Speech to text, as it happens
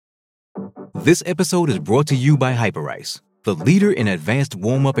This episode is brought to you by Hyperice, the leader in advanced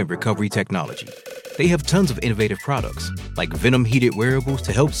warm-up and recovery technology. They have tons of innovative products, like Venom-heated wearables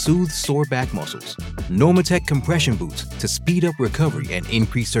to help soothe sore back muscles, Normatec compression boots to speed up recovery and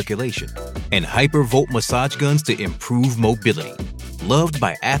increase circulation, and Hypervolt massage guns to improve mobility. Loved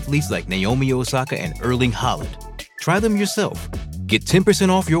by athletes like Naomi Osaka and Erling Haaland. Try them yourself. Get 10%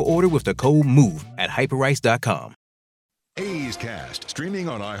 off your order with the code MOVE at Hyperice.com. A's Cast, streaming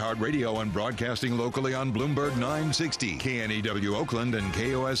on iHeartRadio and broadcasting locally on Bloomberg 960, KNEW Oakland, and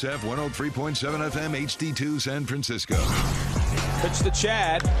KOSF 103.7 FM HD2 San Francisco. Pitch to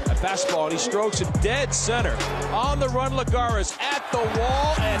Chad, a fastball, and he strokes it dead center. On the run, Lagares at the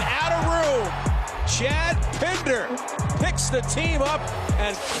wall and out of room. Chad Pinder picks the team up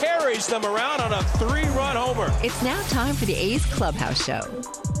and carries them around on a 3-run homer. It's now time for the A's Clubhouse Show.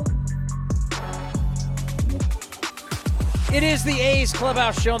 It is the A's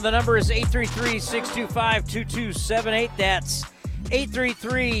Clubhouse Show, and the number is 833-625-2278. That's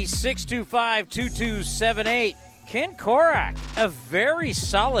 833-625-2278. Ken Korach, a very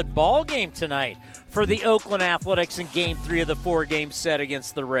solid ball game tonight for the Oakland Athletics in Game 3 of the 4-game set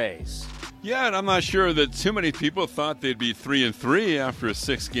against the Rays. Yeah, and I'm not sure that too many people thought they'd be 3-3 after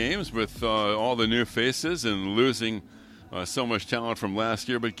 6 games with all the new faces and losing so much talent from last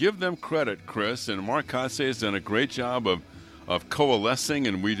year. But give them credit, Chris, and Mark Kotsay has done a great job of coalescing,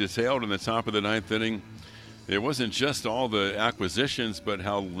 and we detailed in the top of the 9th inning. It wasn't just all the acquisitions, but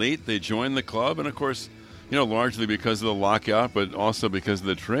how late they joined the club, and of course, largely because of the lockout, but also because of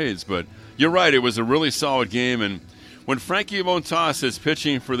the trades. But you're right, it was a really solid game, and when Frankie Montas is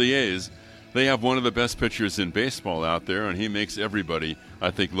pitching for the A's, they have one of the best pitchers in baseball out there, and he makes everybody,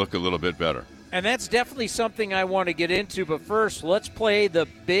 I think, look a little bit better. And that's definitely something I want to get into, but first, let's play the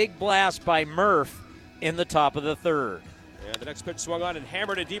big blast by Murph in the top of the 3rd. And the next pitch swung on and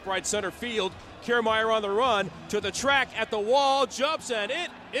hammered in deep right center field. Kiermaier on the run to the track at the wall, jumps, and it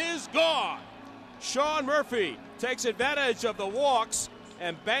is gone. Sean Murphy takes advantage of the walks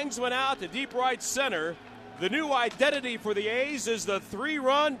and bangs one out to deep right center. The new identity for the A's is the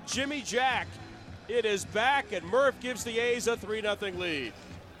 3-run Jimmy Jack. It is back, and Murph gives the A's a 3-0 lead.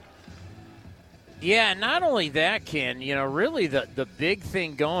 Yeah, not only that, Ken, really the big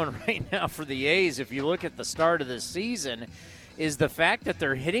thing going right now for the A's, if you look at the start of the season, is the fact that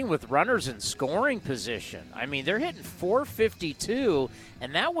they're hitting with runners in scoring position. I mean, they're hitting .452,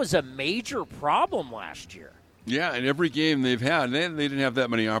 and that was a major problem last year. Yeah, and every game they've had, they didn't have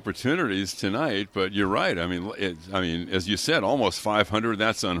that many opportunities tonight, but you're right. I mean, as you said, almost 500,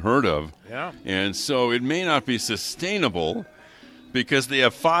 that's unheard of. Yeah. And so it may not be sustainable, because they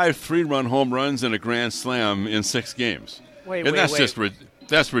have 5 3-run home runs and a grand slam in 6 games.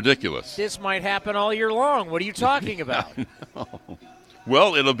 That's ridiculous. This might happen all year long. What are you talking about?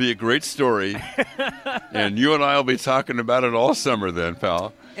 Well, it'll be a great story, and you and I will be talking about it all summer then,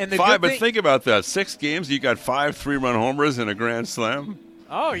 pal. And but think about that. 6 games, you got 5 3-run homers and a grand slam.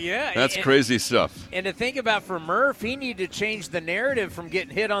 Oh, yeah. That's crazy stuff. And to think about for Murph, he needed to change the narrative from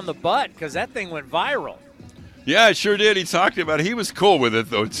getting hit on the butt, because that thing went viral. Yeah, it sure did. He talked about it. He was cool with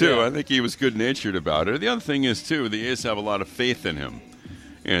it, though, too. Yeah. I think he was good-natured about it. The other thing is, too, the A's have a lot of faith in him.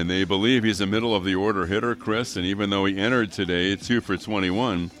 And they believe he's a middle-of-the-order hitter, Chris. And even though he entered today 2 for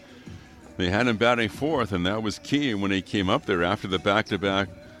 21, they had him batting 4th, and that was key when he came up there after the back-to-back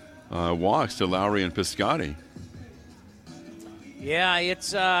walks to Lowry and Piscotty. Yeah,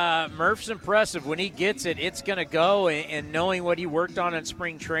 it's Murph's impressive. When he gets it, it's going to go. And knowing what he worked on in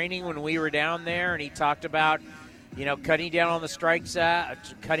spring training when we were down there, and he talked about, cutting down on the strikeouts,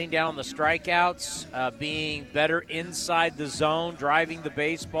 being better inside the zone, driving the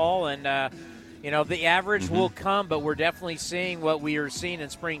baseball, and the average will come. But we're definitely seeing what we are seeing in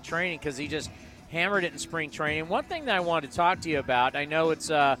spring training, because he just hammered it in spring training. One thing that I want to talk to you about, I know it's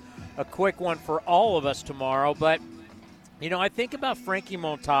a quick one for all of us tomorrow, but I think about Frankie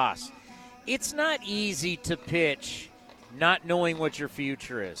Montas. It's not easy to pitch not knowing what your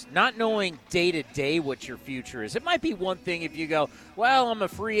future is, not knowing day-to-day what your future is. It might be one thing if you go, well, I'm a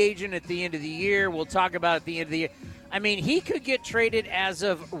free agent at the end of the year. We'll talk about it at the end of the year. I mean, he could get traded as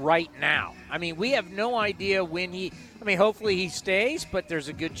of right now. I mean, we have no idea when hopefully he stays, but there's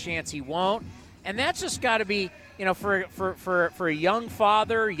a good chance he won't. And that's just got to be, for a young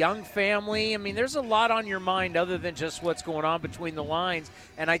father, young family. I mean, there's a lot on your mind other than just what's going on between the lines.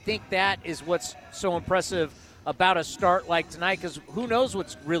 And I think that is what's so impressive about a start like tonight, because who knows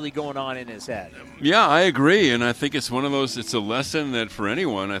what's really going on in his head. Yeah, I agree, and I think it's one of those, it's a lesson that for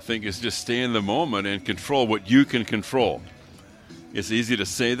anyone, I think, is just stay in the moment and control what you can control. It's easy to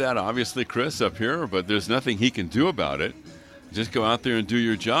say that, obviously, Chris, up here, but there's nothing he can do about it. just go out there and do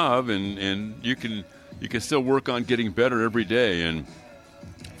your job, and you can still work on getting better every day. And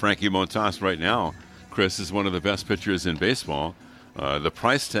Frankie Montas right now, Chris, is one of the best pitchers in baseball. The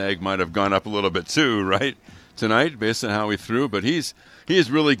price tag might have gone up a little bit too, right, tonight, based on how he threw. But he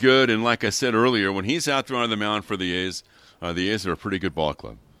is really good, and like I said earlier, when he's out there on the mound for the A's are a pretty good ball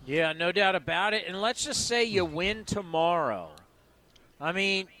club. Yeah, no doubt about it. And let's just say you win tomorrow. I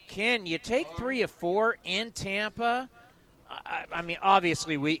mean, Ken, you take 3 of 4 in Tampa. I mean,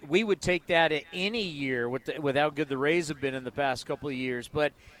 obviously, we would take that at any year with how good the Rays have been in the past couple of years.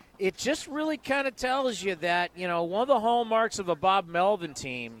 But it just really kind of tells you that, one of the hallmarks of a Bob Melvin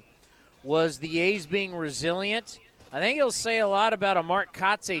team was the A's being resilient. I think it'll say a lot about a Mark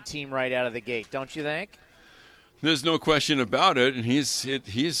Kotsay team right out of the gate, don't you think? There's no question about it, and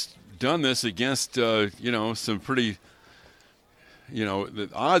he's done this against, some pretty, the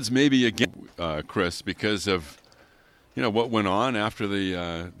odds maybe against Chris because of, what went on after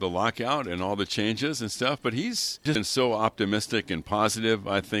the lockout and all the changes and stuff. But he's just been so optimistic and positive,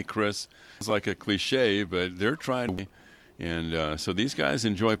 I think, Chris. It's like a cliche, but they're trying. And so these guys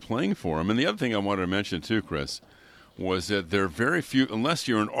enjoy playing for him. And the other thing I wanted to mention, too, Chris, was that there are very few, unless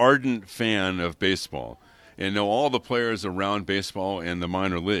you're an ardent fan of baseball and know all the players around baseball and the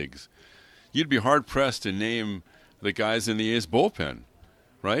minor leagues, you'd be hard-pressed to name the guys in the A's bullpen.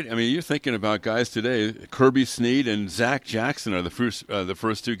 Right? I mean, you're thinking about guys today. Kirby Snead and Zach Jackson are the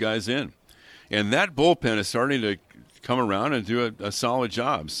first 2 guys in. And that bullpen is starting to come around and do a solid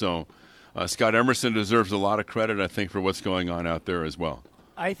job. So Scott Emerson deserves a lot of credit, I think, for what's going on out there as well.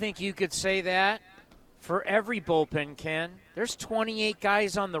 I think you could say that for every bullpen, Ken. There's 28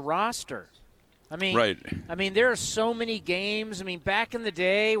 guys on the roster. I mean, right. I mean, there are so many games. I mean, back in the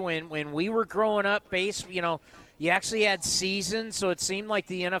day when we were growing up, you actually had seasons, so it seemed like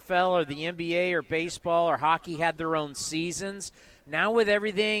the NFL or the NBA or baseball or hockey had their own seasons. Now with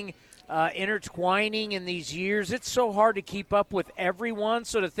everything intertwining in these years, it's so hard to keep up with everyone.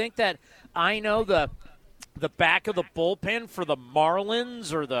 So to think that I know the back of the bullpen for the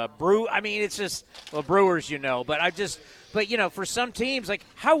Marlins or the it's just, well, Brewers, but for some teams, like,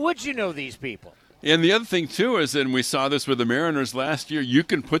 how would you know these people? And the other thing, too, is, and we saw this with the Mariners last year, you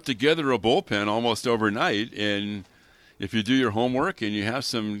can put together a bullpen almost overnight. And if you do your homework and you have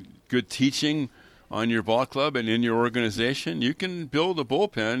some good teaching on your ball club and in your organization, you can build a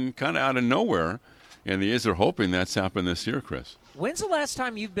bullpen kind of out of nowhere. And the A's are hoping that's happened this year, Chris. When's the last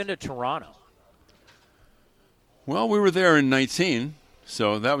time you've been to Toronto? Well, we were there in 19,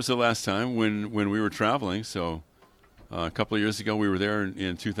 so that was the last time when we were traveling. So a couple of years ago, we were there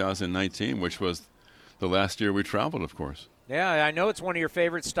in 2019, which was the last year we traveled, of course. Yeah, I know it's one of your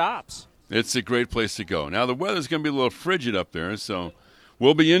favorite stops. It's a great place to go. Now, the weather's going to be a little frigid up there, so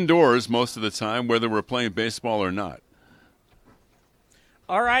we'll be indoors most of the time, whether we're playing baseball or not.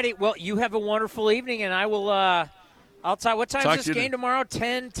 All righty. Well, you have a wonderful evening, and I will I'll talk. What time is this game tomorrow?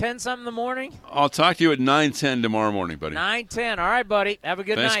 10 something in the morning? I'll talk to you at 9:10 tomorrow morning, buddy. 9:10. All right, buddy. Have a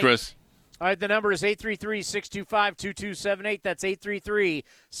good night. Thanks, Chris. All right, the number is 833-625-2278. That's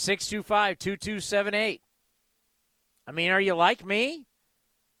 833-625-2278. I mean, are you like me?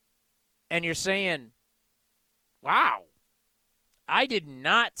 And you're saying, wow, I did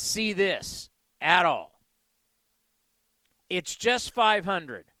not see this at all. It's just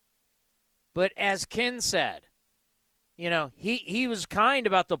 500. But as Ken said, he was kind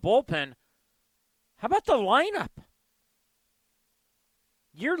about the bullpen. How about the lineup?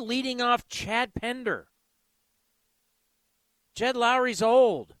 You're leading off Chad Pender. Jed Lowry's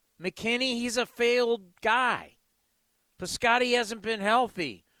old. McKinney, he's a failed guy. Piscotty hasn't been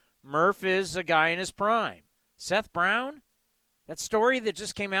healthy. Murph is a guy in his prime. Seth Brown? That story that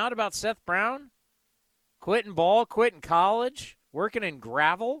just came out about Seth Brown? Quitting ball, quitting college, working in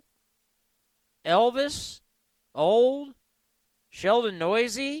gravel. Elvis, old. Sheldon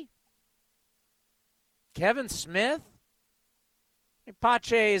Noisy. Kevin Smith.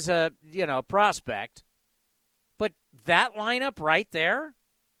 Pache is a, prospect. But that lineup right there?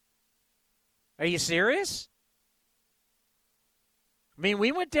 Are you serious? I mean,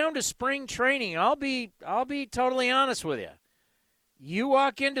 we went down to spring training. I'll be totally honest with you. You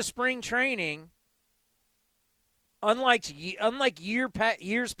walk into spring training, unlike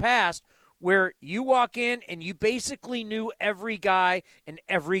years past, where you walk in and you basically knew every guy and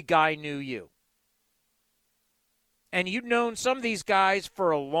every guy knew you. And you've known some of these guys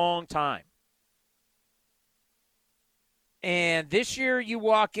for a long time. And this year you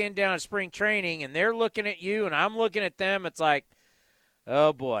walk in down at spring training and they're looking at you and I'm looking at them. It's like,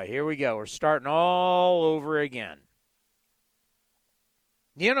 oh, boy, here we go. We're starting all over again.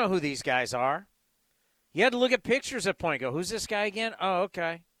 You know who these guys are. You had to look at pictures at point. Go, who's this guy again? Oh,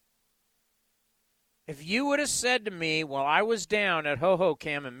 okay. If you would have said to me while I was down at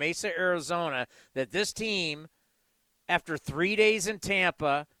Hohokam in Mesa, Arizona, that this team, after 3 days in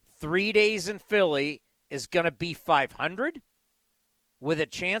Tampa, 3 days in Philly, is going to be 500 with a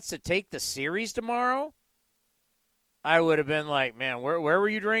chance to take the series tomorrow, I would have been like, man, where were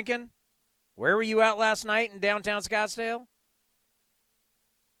you drinking? Where were you out last night in downtown Scottsdale?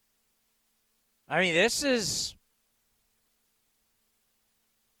 I mean,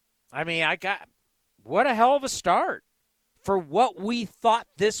 what a hell of a start for what we thought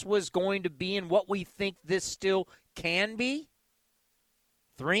this was going to be and what we think this still can be.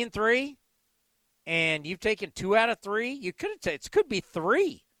 3-3, and you've taken 2 out of 3. You could have it could be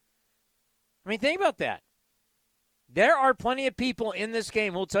 3. I mean, think about that. There are plenty of people in this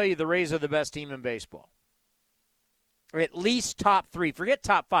game who will tell you the Rays are the best team in baseball. Or at least top 3. Forget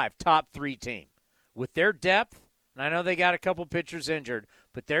top 5, top 3 team. With their depth, and I know they got a couple pitchers injured,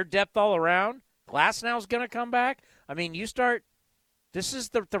 but their depth all around, Glasnow's going to come back. I mean, the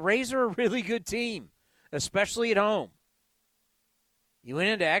Rays are a really good team, especially at home. You went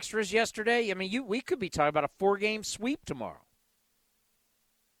into extras yesterday. I mean, we could be talking about a 4-game sweep tomorrow.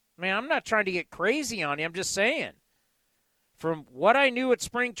 I mean, I'm not trying to get crazy on you. I'm just saying. From what I knew at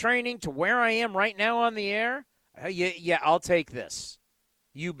spring training to where I am right now on the air, yeah, I'll take this.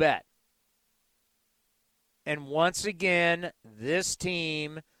 You bet. And once again, this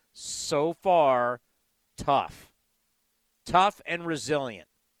team so far, tough. Tough and resilient.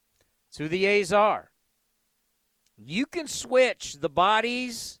 It's who the A's are. You can switch the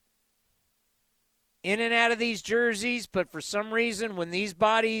bodies in and out of these jerseys, but for some reason, when these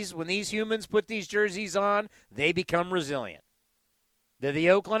humans put these jerseys on, they become resilient. They're the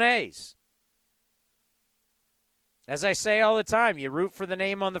Oakland A's. As I say all the time, you root for the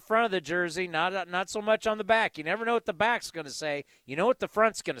name on the front of the jersey, not so much on the back. You never know what the back's going to say. You know what the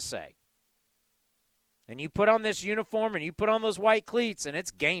front's going to say. And you put on this uniform and you put on those white cleats, and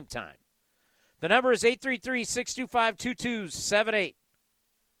it's game time. The number is 833-625-2278.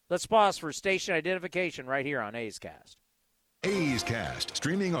 Let's pause for station identification right here on A's Cast. A's Cast,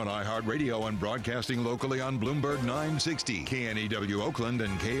 streaming on iHeartRadio and broadcasting locally on Bloomberg 960, KNEW Oakland,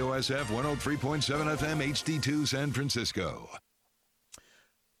 and KOSF 103.7 FM HD2 San Francisco.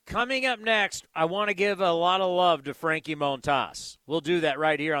 Coming up next, I want to give a lot of love to Frankie Montas. We'll do that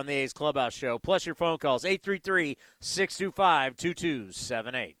right here on the A's Clubhouse Show. Plus your phone calls,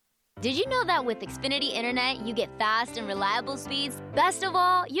 833-625-2278. Did you know that with Xfinity Internet, you get fast and reliable speeds? Best of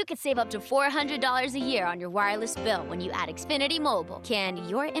all, you could save up to $400 a year on your wireless bill when you add Xfinity Mobile. Can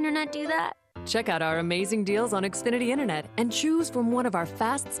your internet do that? Check out our amazing deals on Xfinity Internet and choose from one of our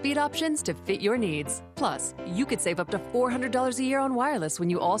fast speed options to fit your needs. Plus, you could save up to $400 a year on wireless when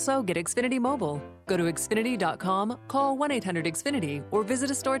you also get Xfinity Mobile. Go to Xfinity.com, call 1-800-XFINITY, or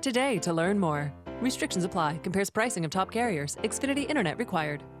visit a store today to learn more. Restrictions apply. Compares pricing of top carriers. Xfinity Internet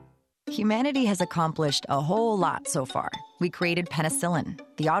required. Humanity has accomplished a whole lot so far. We created penicillin,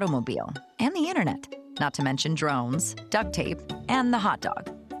 the automobile, and the internet, not to mention drones, duct tape, and the hot dog.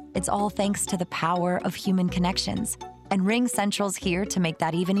 It's all thanks to the power of human connections. And RingCentral's here to make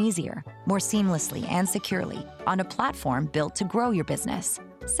that even easier, more seamlessly and securely, on a platform built to grow your business.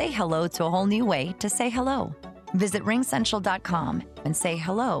 Say hello to a whole new way to say hello. Visit ringcentral.com and say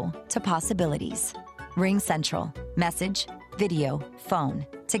hello to possibilities. RingCentral. Message, video, phone,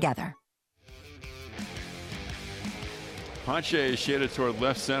 together. Pache is shaded toward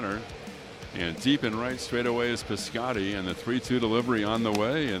left center. And deep and right straightaway is Piscotty, and the 3-2 delivery on the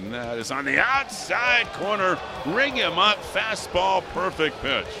way, and that is on the outside corner. Ring him up, fastball, perfect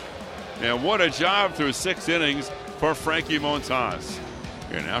pitch. And what a job through 6 innings for Frankie Montas.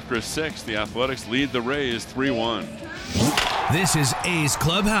 And after 6, the Athletics lead the Rays 3-1. This is A's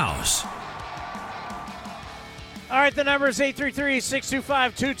Clubhouse. All right, the number is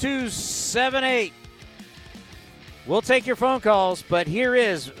 833-625-2278. We'll take your phone calls, but here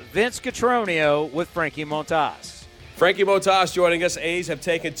is Vince Cotroneo with Frankie Montas. Frankie Montas joining us. A's have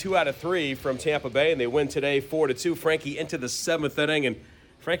taken 2 out of 3 from Tampa Bay, and they win today 4-2. Frankie into the 7th inning, and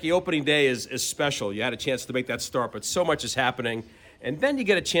Frankie, opening day is special. You had a chance to make that start, but so much is happening, and then you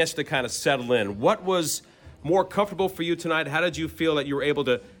get a chance to kind of settle in. What was more comfortable for you tonight? How did you feel that you were able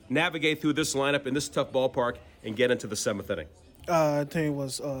to navigate through this lineup in this tough ballpark and get into the 7th inning? I think it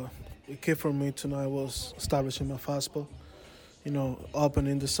was the key for me tonight was establishing my fastball, up and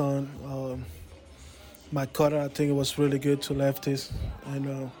in the sun. My cutter, I think it was really good to lefties, and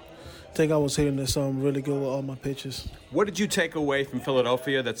I think I was hitting the sun really good with all my pitches. What did you take away from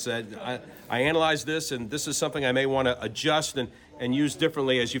Philadelphia that said, I analyzed this, and this is something I may want to adjust and use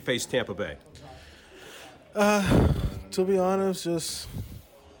differently as you face Tampa Bay? To be honest, just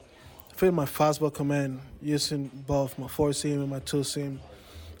I feel my fastball command using both my four seam and my two seam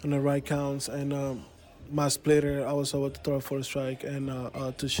on the right counts, and my splitter I was able to throw for a strike and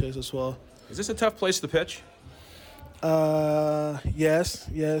two shits as well. Is this a tough place to pitch? Yes,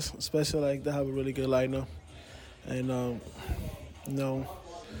 especially like they have a really good lineup, and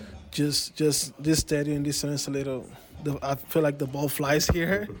just steady in this sense a little. I feel like the ball flies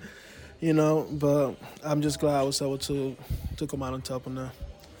here, but I'm just glad I was able to come out on top on that.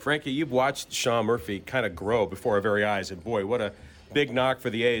 Frankie, you've watched Sean Murphy kind of grow before our very eyes, and boy, what a big knock for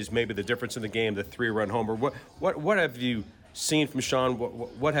the A's. Maybe the difference in the game, the 3-run homer. What have you seen from Sean?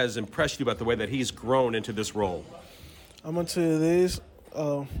 What has impressed you about the way that he's grown into this role? I'm going to tell you this,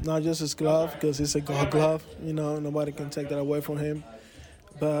 not just his glove, because it's a gold glove. Nobody can take that away from him.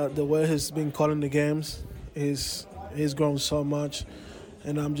 But the way he's been calling the games, he's grown so much,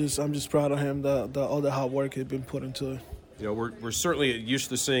 and I'm just proud of him. All the hard work he's been put into it. We're certainly used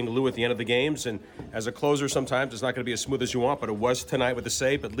to seeing Lou at the end of the games, and as a closer sometimes it's not going to be as smooth as you want, but it was tonight with the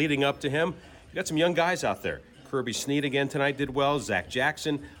save. But leading up to him, you got some young guys out there. Kirby Snead again tonight did well, Zach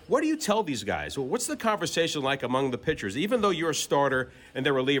Jackson. What do you tell these guys? What's the conversation like among the pitchers, even though you're a starter and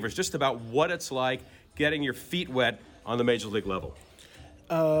they're relievers, just about what it's like getting your feet wet on the major league level?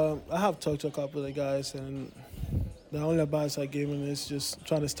 I have talked to a couple of the guys, and the only advice I give them is just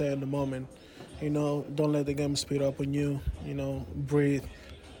try to stay in the moment. Don't let the game speed up on you. Breathe.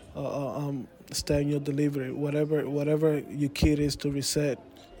 Stay in your delivery. Whatever your key is to reset,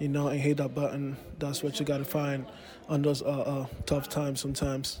 and hit that button. That's what you got to find on those tough times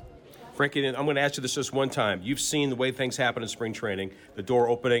sometimes. Frankie, I'm going to ask you this just one time. You've seen the way things happen in spring training, the door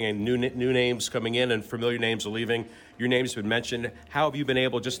opening and new names coming in and familiar names are leaving. Your name's been mentioned. How have you been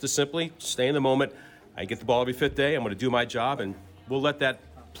able just to simply stay in the moment? I get the ball every fifth day. I'm going to do my job, and we'll let that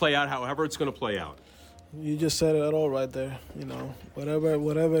play out however it's going to play out. You just said it all right there.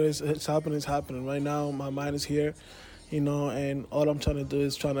 Whatever it's happening. Right now, my mind is here, and all I'm trying to do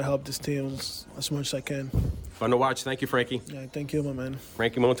is trying to help this team as much as I can. Fun to watch. Thank you, Frankie. Yeah, thank you, my man.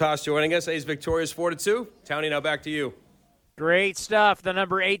 Frankie Montas joining us. A's victorious 4-2. Townie, now back to you. Great stuff. The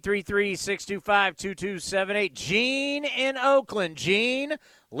number 833-625-2278. Gene in Oakland. Gene,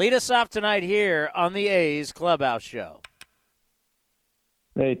 lead us off tonight here on the A's Clubhouse Show.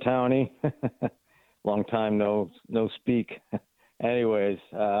 Hey, Townie. Long time no speak. Anyways,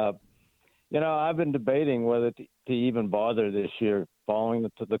 I've been debating whether to even bother this year, following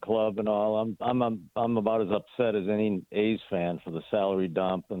to the club and all. I'm about as upset as any A's fan for the salary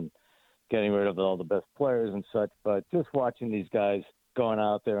dump and getting rid of all the best players and such. But just watching these guys going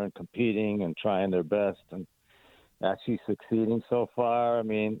out there and competing and trying their best and actually succeeding so far,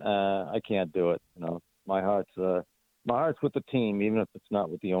 I can't do it. My heart's with the team, even if it's not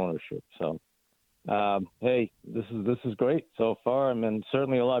with the ownership. So, hey, this is great so far.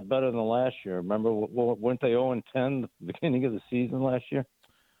 Certainly a lot better than last year. Remember, weren't they 0-10 the beginning of the season last year?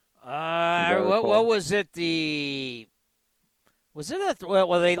 What was it? They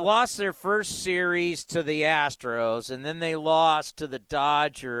lost their first series to the Astros, and then they lost to the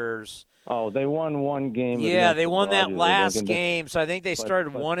Dodgers. Oh, they won one game. Yeah, they won that last game. So I think they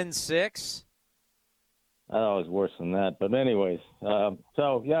started 1-6. I thought it was worse than that. But anyways, they're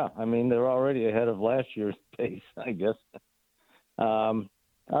already ahead of last year's pace, I guess. I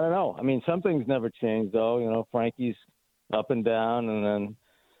don't know. Some things never change, though. Frankie's up and down, and then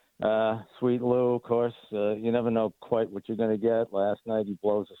Sweet Lou, of course. You never know quite what you're going to get. Last night he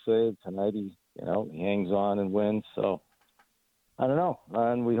blows a save. Tonight he hangs on and wins. So I don't know.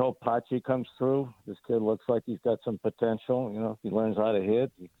 And we hope Pache comes through. This kid looks like he's got some potential. If he learns how to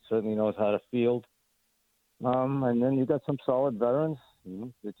hit, he certainly knows how to field. And then you got some solid veterans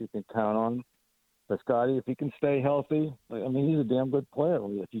that you can count on. Piscotty, if he can stay healthy, he's a damn good player.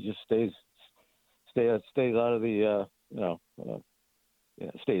 If he just stays out of the,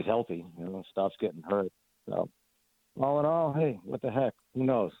 stays healthy, stops getting hurt. So, all in all, hey, what the heck? Who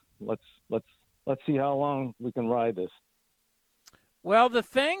knows? Let's see how long we can ride this. Well, the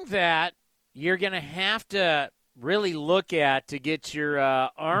thing that you're going to have to really look at to get your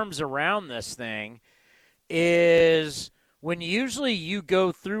arms around this thing is when usually you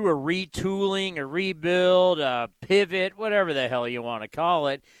go through a retooling, a rebuild, a pivot, whatever the hell you want to call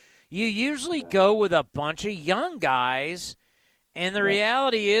it, you usually go with a bunch of young guys. And the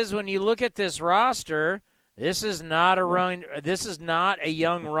reality is when you look at this roster, this is not a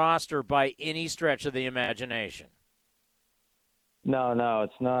young roster by any stretch of the imagination. No,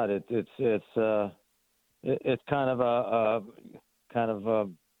 it's not. It's kind of a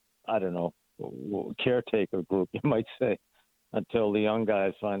I don't know, caretaker group, you might say, until the young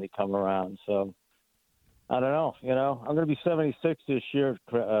guys finally come around. So I don't know. I'm going to be 76 this year,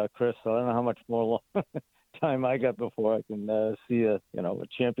 Chris. So I don't know how much more time I got before I can see a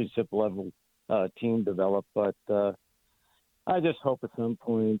championship level team develop. But I just hope at some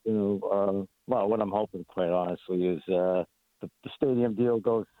point, what I'm hoping, quite honestly, is the stadium deal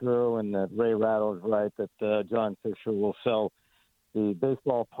goes through and that Ray Rattle's right, that John Fisher will sell the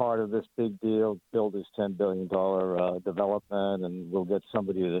baseball part of this big deal, build his $10 billion development, and we'll get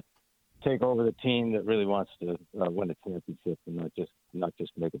somebody to take over the team that really wants to win a championship and not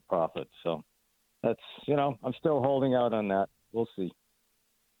just make a profit. So that's, I'm still holding out on that. We'll see.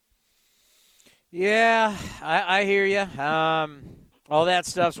 Yeah, I hear you. All that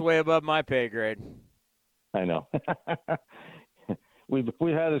stuff's way above my pay grade. I know. We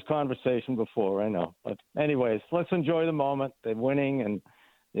had this conversation before, I know. But anyways, let's enjoy the moment. They're winning, and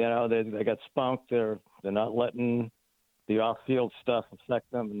they got spunked. They're not letting the off-field stuff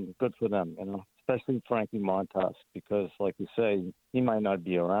affect them, and good for them. Especially Frankie Montas, because like you say, he might not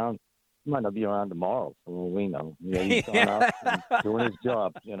be around. He might not be around tomorrow, for all we know. He's gone out and doing his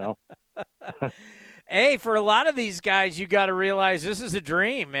job. Hey, for a lot of these guys, you got to realize this is a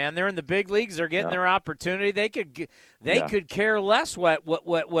dream, man. They're in the big leagues. They're getting their opportunity. They could care less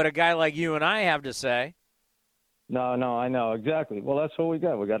what a guy like you and I have to say. No, I know exactly. Well, that's what we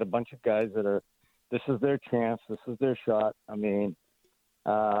got. We got a bunch of guys that this is their chance. This is their shot. I mean,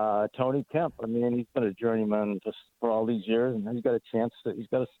 Tony Kemp. I mean, he's been a journeyman just for all these years, and he's got a chance he's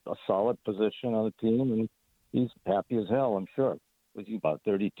got a solid position on the team, and he's happy as hell, I'm sure. Was he about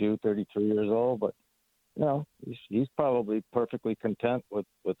 32, 33 years old? But he's probably perfectly content with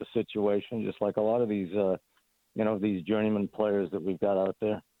the situation, just like a lot of these, these journeyman players that we've got out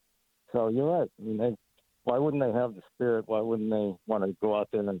there. So you're right. I mean, why wouldn't they have the spirit? Why wouldn't they want to go out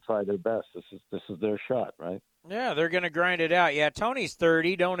there and try their best? This is their shot, right? Yeah, they're going to grind it out. Yeah, Tony's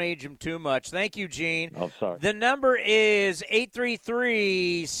 30. Don't age him too much. Thank you, Gene. Oh, sorry. The number is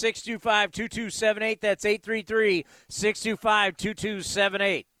 833-625-2278. That's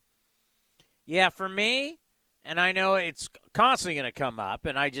 833-625-2278. Yeah, for me, and I know it's constantly going to come up,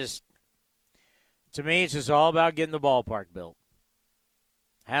 and to me, it's just all about getting the ballpark built.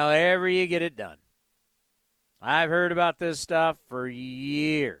 However you get it done. I've heard about this stuff for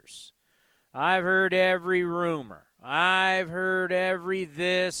years. I've heard every rumor. I've heard every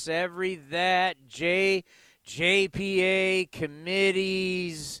this, every that, JPA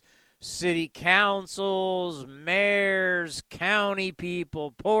committees, city councils, mayors, county people,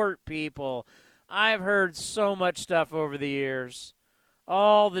 port people. I've heard so much stuff over the years.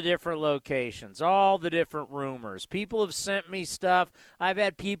 All the different locations, all the different rumors. People have sent me stuff. I've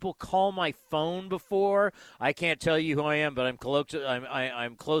had people call my phone before. I can't tell you who I am, but I'm close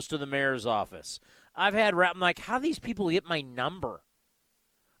to the mayor's office. I'm like, how do these people get my number?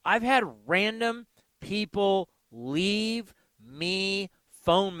 I've had random people leave me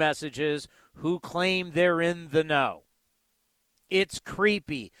phone messages who claim they're in the know. It's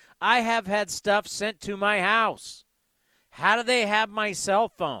creepy. I have had stuff sent to my house. How do they have my cell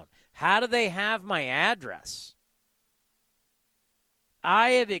phone? How do they have my address? I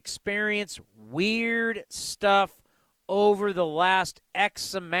have experienced weird stuff over the last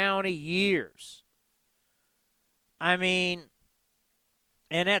X amount of years. I mean,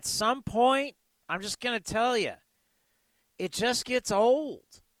 and at some point, I'm just going to tell you, it just gets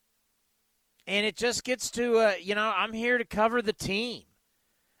old. And it just gets to, I'm here to cover the team.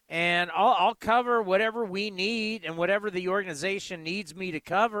 And I'll cover whatever we need and whatever the organization needs me to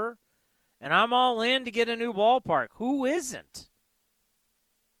cover. And I'm all in to get a new ballpark. Who isn't?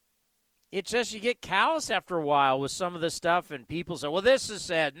 It's just you get callous after a while with some of the stuff, and people say, well, this is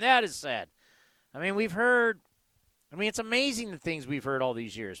said and that is said. I mean, it's amazing the things we've heard all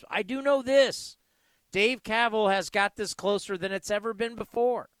these years. I do know this. Dave Kaval has got this closer than it's ever been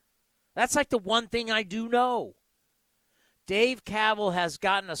before. That's like the one thing I do know. Dave Kaval has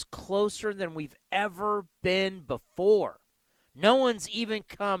gotten us closer than we've ever been before. No one's even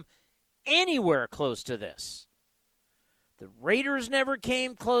come anywhere close to this. The Raiders never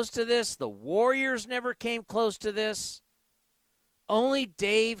came close to this. The Warriors never came close to this. Only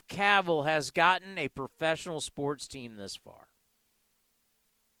Dave Kaval has gotten a professional sports team this far.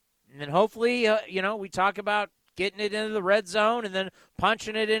 And then hopefully, we talk about getting it into the red zone and then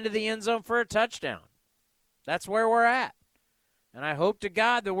punching it into the end zone for a touchdown. That's where we're at. And I hope to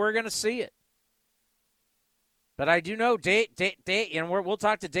God that we're going to see it. But I do know Dave, and we'll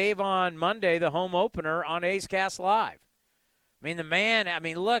talk to Dave on Monday, the home opener on A's Cast Live. I mean, the man,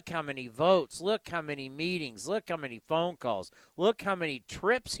 look how many votes, look how many meetings, look how many phone calls, look how many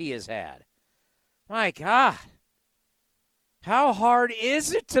trips he has had. My God. How hard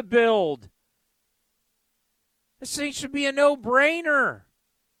is it to build? This thing should be a no-brainer.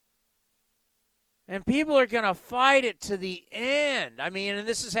 And people are going to fight it to the end. I mean, and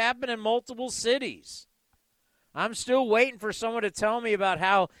this has happened in multiple cities. I'm still waiting for someone to tell me about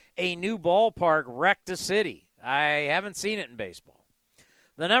how a new ballpark wrecked a city. I haven't seen it in baseball.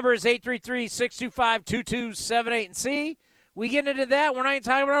 The number is 833-625-2278. And see, we get into that. We're not even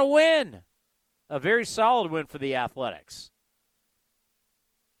talking about a win. A very solid win for the Athletics.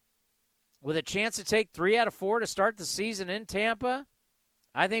 With a chance to take 3 out of 4 to start the season in Tampa,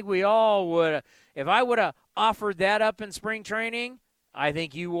 I think we all would. If I would have offered that up in spring training, I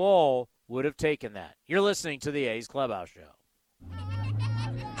think you all would have taken that. You're listening to the A's Clubhouse Show.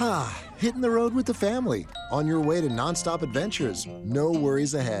 Hitting the road with the family. On your way to nonstop adventures. No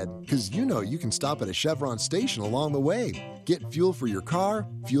worries ahead, because you know you can stop at a Chevron station along the way. Get fuel for your car,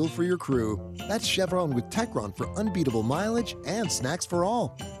 fuel for your crew. That's Chevron with Techron for unbeatable mileage and snacks for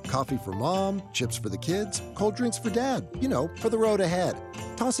all. Coffee for mom, chips for the kids, cold drinks for dad. You know, for the road ahead.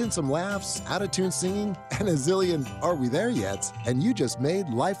 Toss in some laughs, out-of-tune singing, and a zillion "Are we there yet?" And you just made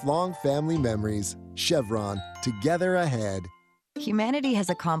lifelong family memories. Chevron, together ahead. Humanity has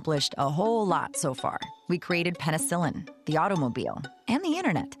accomplished a whole lot so far. We created penicillin, the automobile, and the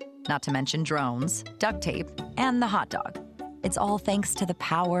internet, not to mention drones, duct tape, and the hot dog. It's all thanks to the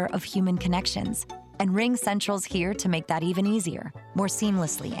power of human connections. And Ring Central's here to make that even easier, more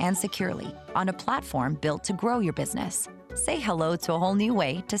seamlessly and securely, on a platform built to grow your business. Say hello to a whole new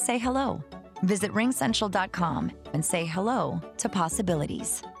way to say hello. Visit ringcentral.com and say hello to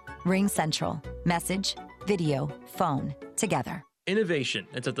possibilities. Ring Central. Message, video, phone, together. Innovation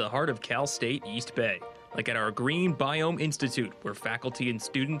that's at the heart of Cal State East Bay, like at our Green Biome Institute, where faculty and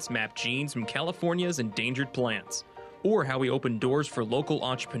students map genes from California's endangered plants. Or how we open doors for local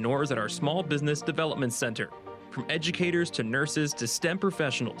entrepreneurs at our Small Business Development Center. From educators to nurses to STEM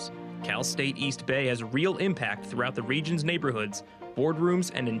professionals, Cal State East Bay has real impact throughout the region's neighborhoods,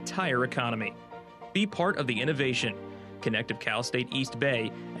 boardrooms, and entire economy. Be part of the innovation. Connect with Cal State East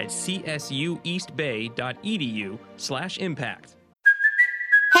Bay at csueastbay.edu/impact.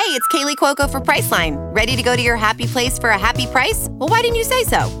 Hey, it's Kaylee Cuoco for Priceline. Ready to go to your happy place for a happy price? Well, why didn't you say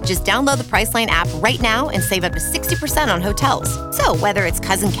so? Just download the Priceline app right now and save up to 60% on hotels. So whether it's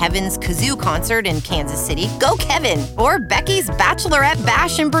Cousin Kevin's Kazoo Concert in Kansas City, go Kevin, or Becky's Bachelorette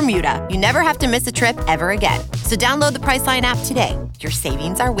Bash in Bermuda, you never have to miss a trip ever again. So download the Priceline app today. Your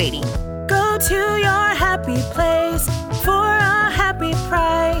savings are waiting. Go to your happy place for a happy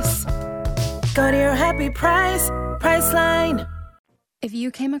price. Go to your happy price, Priceline. If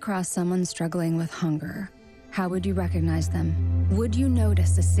you came across someone struggling with hunger, how would you recognize them? Would you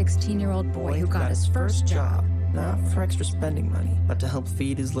notice a 16-year-old boy who got his first job? Not for extra spending money, but to help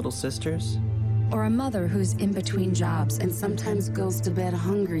feed his little sisters? Or a mother who's in between jobs and sometimes goes to bed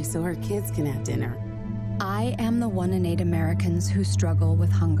hungry so her kids can have dinner? I am the 1 in 8 Americans who struggle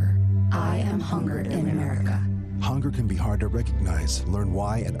with hunger. I am hungered in America. Hunger can be hard to recognize. Learn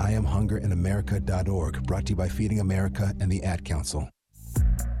why at IamHungerInAmerica.org. Brought to you by Feeding America and the Ad Council.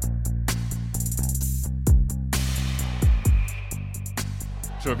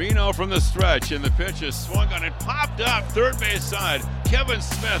 Trevino from the stretch, and the pitch is swung on and popped up third base side. Kevin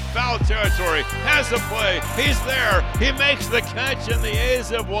Smith, foul territory, has the play. He's there. He makes the catch, and the A's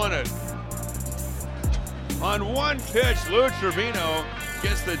have won it. On one pitch, Lou Trevino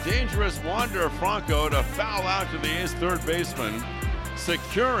gets the dangerous Wander Franco to foul out to the A's third baseman,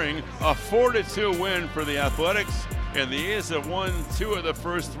 securing a 4-2 win for the Athletics, and the A's have won 2 of the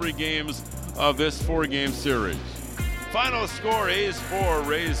first 3 games of this 4-game series. Final score, A's 4,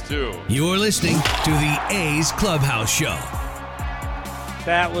 Rays 2. You're listening to the A's Clubhouse Show.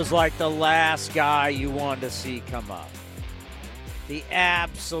 That was like the last guy you wanted to see come up. The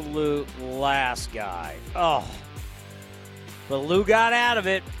absolute last guy. Oh. But Lou got out of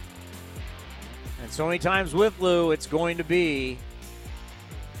it. And so many times with Lou, it's going to be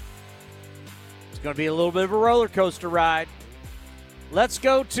a little bit of a roller coaster ride. Let's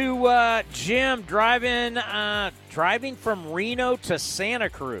go to Jim driving from Reno to Santa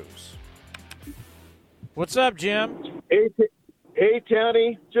Cruz. What's up, Jim? Hey,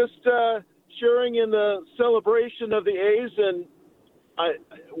 Townie. Just sharing in the celebration of the A's, and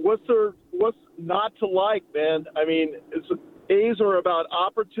what's not to like, man? I mean, A's are about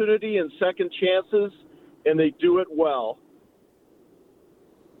opportunity and second chances, and they do it well.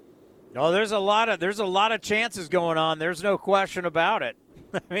 No, there's a lot of chances going on. There's no question about it.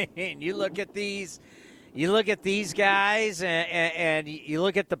 I mean, you look at these guys, and you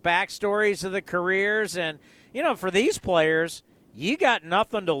look at the backstories of the careers, and for these players, you got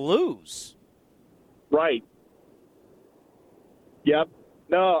nothing to lose. Right. Yep.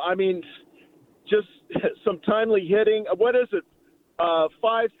 No, I mean, just some timely hitting. What is it?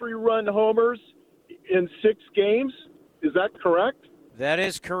 5 3-run homers in 6 games. Is that correct? That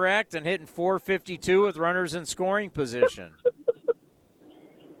is correct, and hitting .452 with runners in scoring position.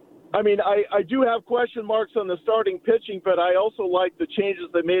 I mean, I do have question marks on the starting pitching, but I also like the changes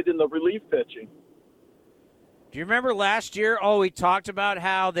they made in the relief pitching. Do you remember last year? Oh, we talked about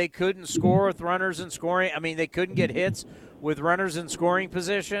how they couldn't score with runners in scoring. I mean, they couldn't get hits with runners in scoring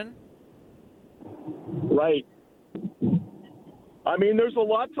position. Right. I mean, there's a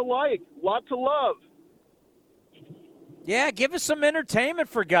lot to like, lot to love. Yeah, give us some entertainment,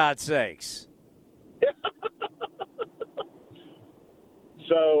 for God's sakes.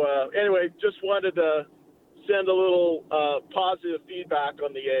 So, anyway, just wanted to send a little positive feedback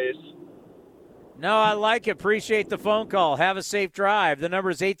on the A's. No, I like it. Appreciate the phone call. Have a safe drive. The number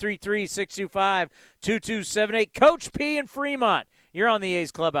is 833-625-2278. Coach P in Fremont, you're on the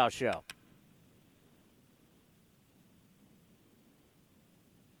A's Clubhouse Show.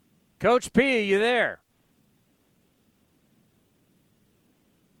 Coach P, are you there?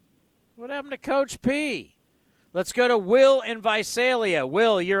 What happened to Coach P? Let's go to Will in Visalia.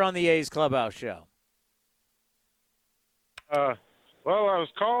 Will, you're on the A's Clubhouse Show. Well, I was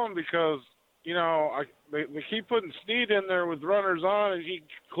calling because, you know, they keep putting Snead in there with runners on, and he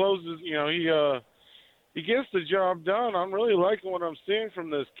closes, you know, he gets the job done. I'm really liking what I'm seeing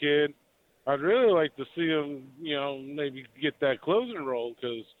from this kid. I'd really like to see him, you know, maybe get that closing role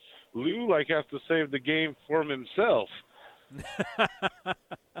because Lou, has to save the game for himself.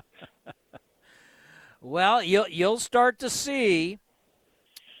 Well, you'll start to see.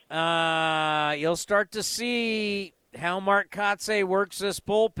 You'll start to see how Mark Kotsay works this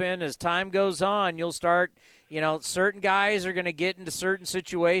bullpen as time goes on. You'll start, you know, certain guys are going to get into certain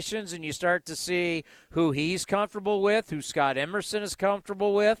situations, and you start to see who he's comfortable with, who Scott Emerson is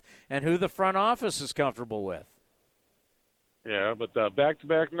comfortable with, and who the front office is comfortable with. Yeah, but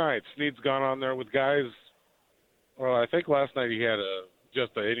back-to-back nights, Snead's gone on there with guys. Well, I think last night he had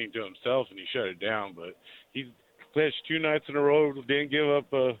just an inning to himself, and he shut it down. But he pitched 2 nights in a row, didn't give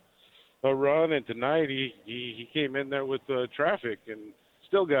up a run, and tonight he came in there with traffic and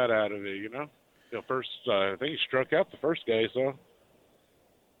still got out of it, you know. First, I think he struck out the first guy, so.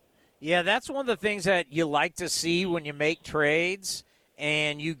 Yeah, that's one of the things that you like to see when you make trades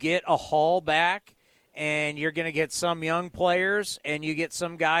and you get a haul back and you're going to get some young players and you get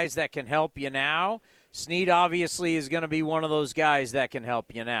some guys that can help you now. Snead obviously is going to be one of those guys that can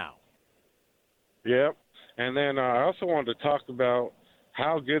help you now. Yep. And then I also wanted to talk about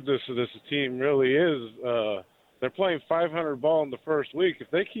how good this team really is. They're playing 500 ball in the first week. If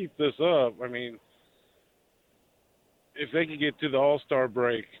they keep this up, I mean, if they can get to the All-Star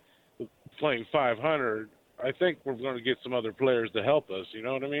break playing 500, I think we're going to get some other players to help us. You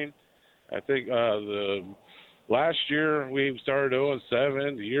know what I mean? I think the last year we started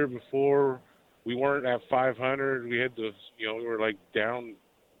 0-7. The year before we weren't at 500. We had to, you know, we were like down,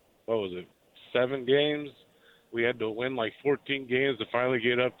 7 games. We had to win like 14 games to finally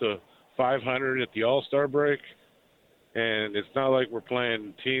get up to 500 at the All-Star break. And it's not like we're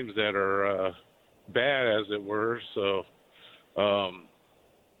playing teams that are bad, as it were. So I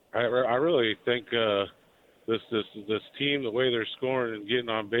really think this team, the way they're scoring and getting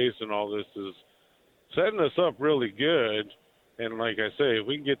on base and all this, is setting us up really good. And like I say, if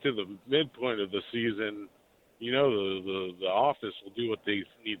we can get to the midpoint of the season, you know, the office will do what they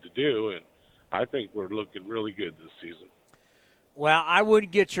need to do. And I think we're looking really good this season. Well, I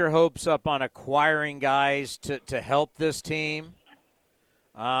wouldn't get your hopes up on acquiring guys to help this team.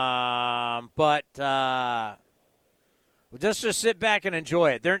 But just sit back and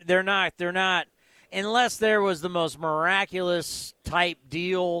enjoy it. They're not unless there was the most miraculous type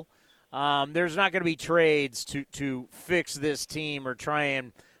deal. There's not going to be trades to fix this team or try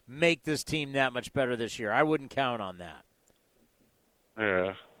and make this team that much better this year. I wouldn't count on that.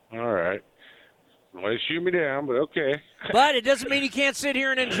 Yeah. All right. Well, shoot me down, but okay. But it doesn't mean you can't sit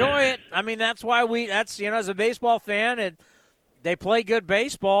here and enjoy it. I mean, that's why as a baseball fan, and they play good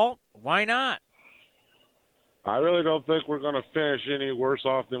baseball, why not? I really don't think we're going to finish any worse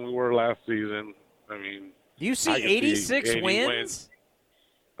off than we were last sean. I mean, you see 86 wins?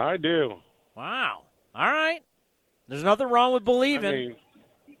 I do. Wow. All right. There's nothing wrong with believing.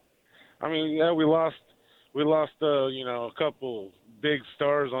 I mean, yeah, we lost, a couple big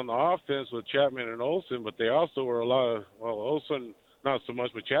stars on the offense with Chapman and Olsen, but they also were Olsen not so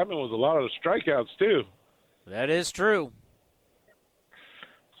much, but Chapman was a lot of the strikeouts too. That is true.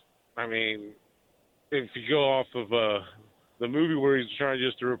 I mean, if you go off of the movie where he's trying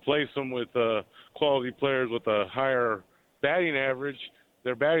just to replace them with quality players with a higher batting average,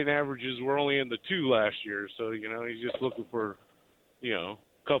 their batting averages were only in the 2 last year. So, he's just looking for, a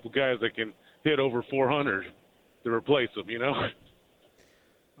couple guys that can hit over 400 to replace them,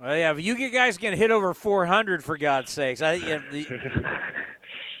 Well, yeah, if you guys can hit over 400, for God's sakes. I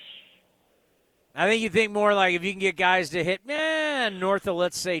think you think more like if you can get guys to hit north of,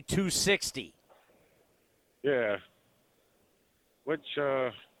 let's say, 260. Yeah. Which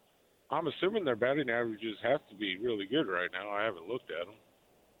I'm assuming their batting averages have to be really good right now. I haven't looked at them.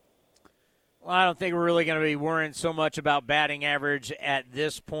 Well, I don't think we're really going to be worrying so much about batting average at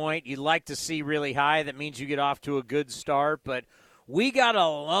this point. You'd like to see really high. That means you get off to a good start. But we got a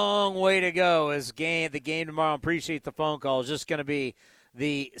long way to go as the game tomorrow. Appreciate the phone call. It's just going to be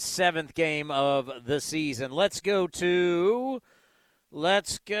the 7th game of the season. Let's go to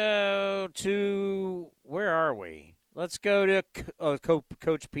where are we? Let's go to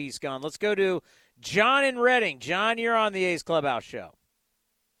Coach P's gone. Let's go to John in Reading. John, you're on the A's Clubhouse Show.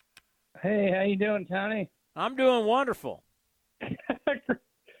 Hey, how you doing, Tony? I'm doing wonderful.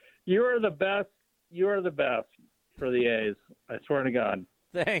 You are the best. You are the best for the A's. I swear to God.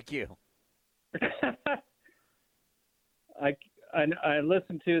 Thank you. I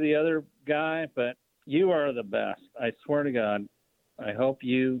listened to the other guy, but you are the best. I swear to God. I hope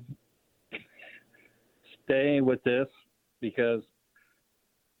you stay with this because,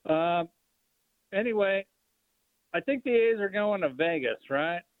 anyway, I think the A's are going to Vegas,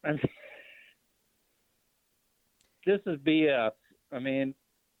 right? I mean, this is BS. I mean,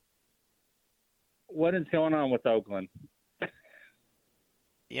 what is going on with Oakland?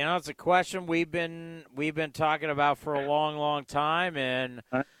 It's a question we've been talking about for a long, long time, and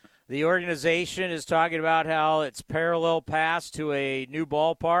the organization is talking about how it's parallel paths to a new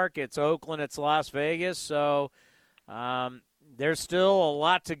ballpark. It's Oakland, it's Las Vegas, so there's still a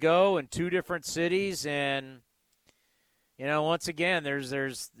lot to go in 2 different cities, and once again, there's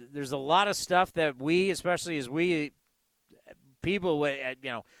a lot of stuff that we, especially as we people,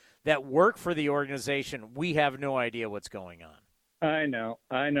 that work for the organization, we have no idea what's going on. I know.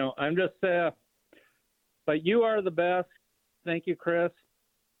 I'm just, but you are the best. Thank you, Chris.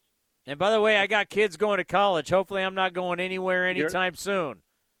 And by the way, I got kids going to college. Hopefully I'm not going anywhere anytime soon.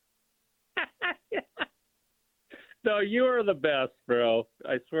 No, you are the best, bro.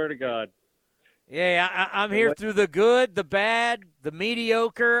 I swear to God. Yeah, I'm here through the good, the bad, the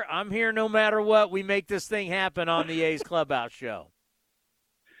mediocre. I'm here no matter what. We make this thing happen on the A's Clubhouse Show.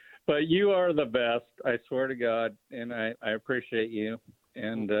 But you are the best, I swear to God, and I appreciate you.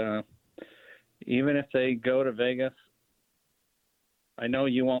 And even if they go to Vegas, I know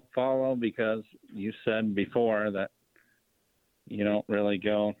you won't follow because you said before that you don't really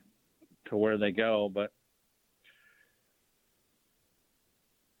go to where they go. But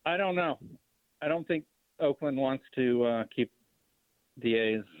I don't know. I don't think Oakland wants to keep the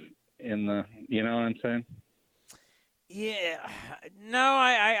A's in the, you know what I'm saying? Yeah. No,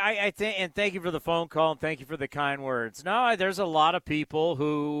 I think, and thank you for the phone call and thank you for the kind words. No, there's a lot of people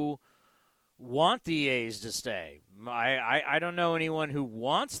who want the A's to stay. I don't know anyone who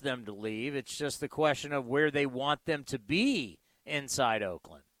wants them to leave. It's just the question of where they want them to be inside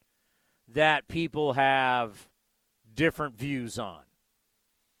Oakland that people have different views on.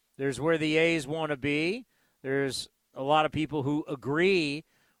 There's where the A's want to be. There's a lot of people who agree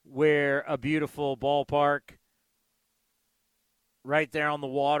where a beautiful ballpark right there on the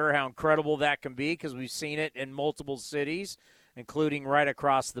water, how incredible that can be because we've seen it in multiple cities, including right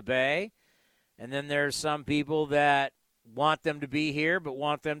across the bay. And then there's some people that want them to be here but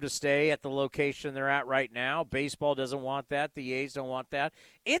want them to stay at the location they're at right now. Baseball doesn't want that. The A's don't want that.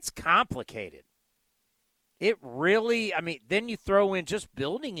 It's complicated. It really, I mean, then you throw in just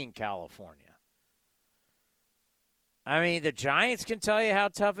building in California. I mean, the Giants can tell you how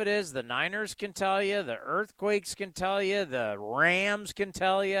tough it is. The Niners can tell you. The Earthquakes can tell you. The Rams can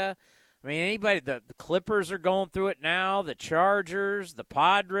tell you. I mean, anybody, the Clippers are going through it now. The Chargers, the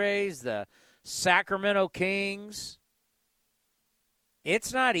Padres, the Sacramento Kings.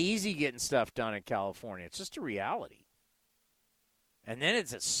 It's not easy getting stuff done in California. It's just a reality. And then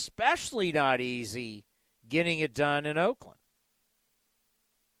it's especially not easy getting it done in Oakland.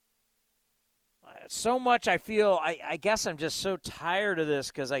 So much I feel, I guess I'm just so tired of this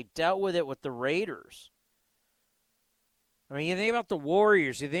because I dealt with it with the Raiders. I mean, you think about the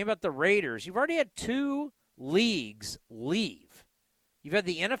Warriors, you think about the Raiders. You've already had 2 leagues leave. You've had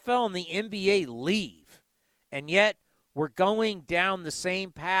the NFL and the NBA leave. And yet we're going down the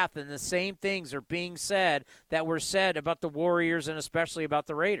same path and the same things are being said that were said about the Warriors and especially about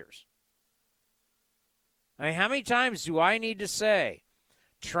the Raiders. I mean, how many times do I need to say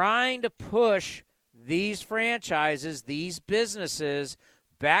trying to push these franchises, these businesses,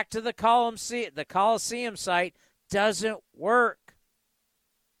 back to the Coliseum site doesn't work.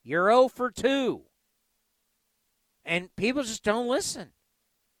 You're 0 for 2. And people just don't listen.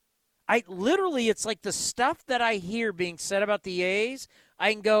 It's like the stuff that I hear being said about the A's,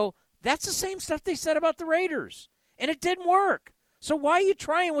 I can go, that's the same stuff they said about the Raiders. And it didn't work. So why are you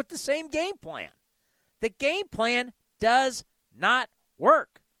trying with the same game plan? The game plan does not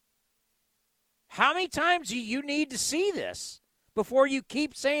work. How many times do you need to see this before you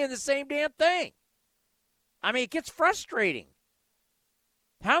keep saying the same damn thing? I mean, it gets frustrating.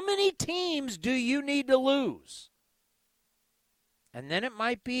 How many teams do you need to lose? And then it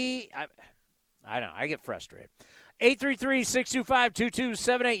might be, I don't know, I get frustrated.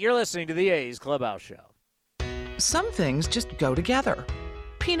 833-625-2278. You're listening to the A's Clubhouse Show. Some things just go together.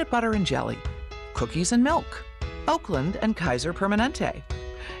 Peanut butter and jelly, cookies and milk, Oakland and Kaiser Permanente.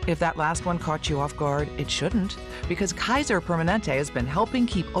 If that last one caught you off guard, it shouldn't, because Kaiser Permanente has been helping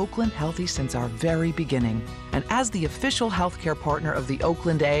keep Oakland healthy since our very beginning. And as the official healthcare partner of the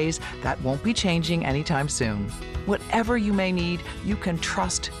Oakland A's, that won't be changing anytime soon. Whatever you may need, you can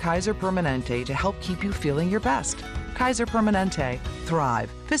trust Kaiser Permanente to help keep you feeling your best. Kaiser Permanente.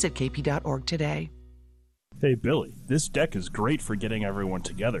 Thrive. Visit kp.org today. Hey, Billy, this deck is great for getting everyone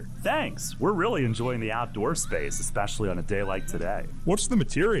together. Thanks. We're really enjoying the outdoor space, especially on a day like today. What's the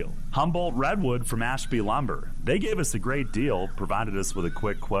material? Humboldt Redwood from Ashby Lumber. They gave us a great deal, provided us with a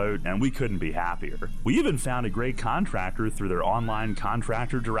quick quote, and we couldn't be happier. We even found a great contractor through their online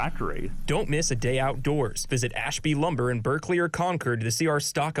contractor directory. Don't miss a day outdoors. Visit Ashby Lumber in Berkeley or Concord to see our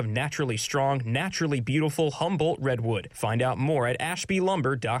stock of naturally strong, naturally beautiful Humboldt Redwood. Find out more at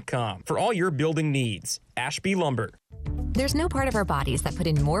ashbylumber.com for all your building needs. Ashby Lumber. There's no part of our bodies that put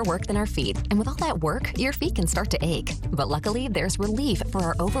in more work than our feet. And with all that work, your feet can start to ache. But luckily, there's relief for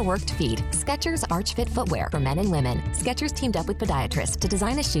our overworked feet. Skechers Arch Fit footwear for men and women. Skechers teamed up with podiatrists to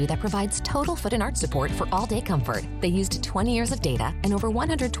design a shoe that provides total foot and arch support for all-day comfort. They used 20 years of data and over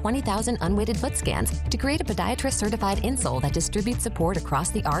 120,000 unweighted foot scans to create a podiatrist-certified insole that distributes support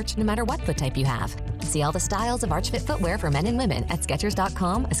across the arch no matter what foot type you have. See all the styles of Arch Fit footwear for men and women at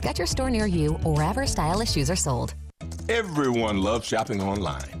Skechers.com, a Skechers store near you, or wherever stylish shoes are sold. Everyone loves shopping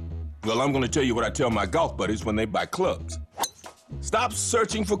online. Well, I'm going to tell you what I tell my golf buddies when they buy clubs. Stop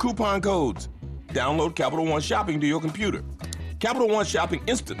searching for coupon codes. Download Capital One Shopping to your computer. Capital One Shopping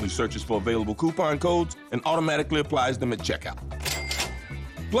instantly searches for available coupon codes and automatically applies them at checkout.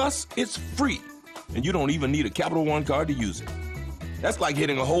 Plus, it's free, and you don't even need a Capital One card to use it. That's like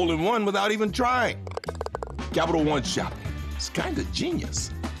hitting a hole-in-one without even trying. Capital One Shopping. It's kind of genius.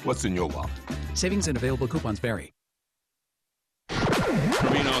 What's in your wallet? Savings and available coupons vary.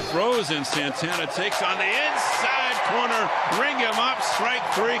 Trevino throws and Santana takes on the inside corner. Ring him up. Strike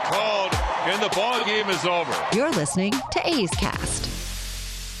 3 called, and the ball game is over. You're listening to A's Cast.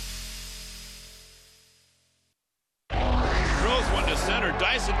 Throws one to center.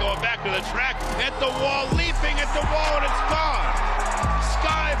 Dyson going back to the track. At the wall. Leaping at the wall, and it's gone.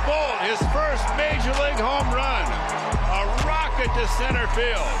 Sky Bolt, his first Major League home run. A rocket to center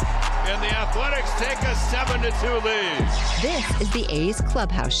field. And the Athletics take a 7-2 lead. This is the A's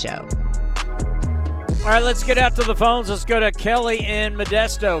Clubhouse Show. All right, let's get out to the phones. Let's go to Kelly in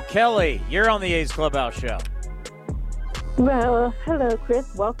Modesto. Kelly, you're on the A's Clubhouse Show. Well, hello,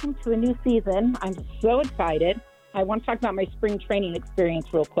 Chris. Welcome to a new season. I'm so excited. I want to talk about my spring training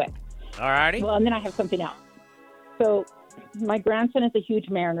experience real quick. All righty. Well, and then I have something else. So my grandson is a huge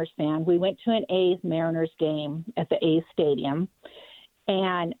Mariners fan. We went to an A's-Mariners game at the A's Stadium.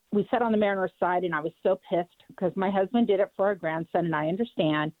 And we sat on the Mariners side, and I was so pissed because my husband did it for our grandson, and I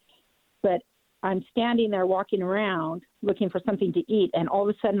understand. But I'm standing there walking around looking for something to eat, and all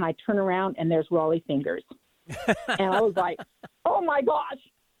of a sudden I turn around, and there's Raleigh Fingers. And I was like, oh, my gosh.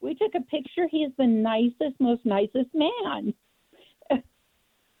 We took a picture. He is the most nicest man.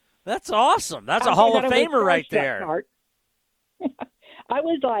 That's awesome. That's a Hall of Famer right there. I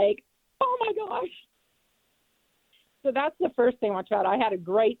was like, oh, my gosh. So that's the first thing I want to talk about. I had a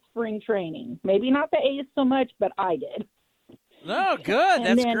great spring training. Maybe not the A's so much, but I did. No, good.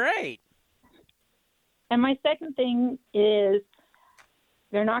 That's great. And my second thing is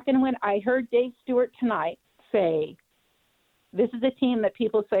they're not going to win. I heard Dave Stewart tonight say this is a team that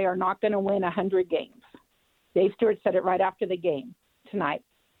people say are not going to win 100 games. Dave Stewart said it right after the game tonight.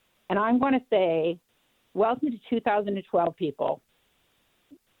 And I'm going to say, welcome to 2012, people.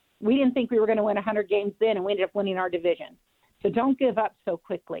 We didn't think we were going to win 100 games then, and we ended up winning our division. So don't give up so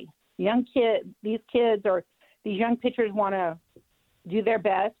quickly. These young pitchers want to do their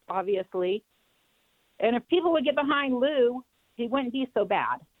best, obviously. And if people would get behind Lou, he wouldn't be so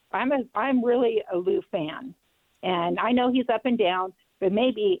bad. I'm really a Lou fan, and I know he's up and down. But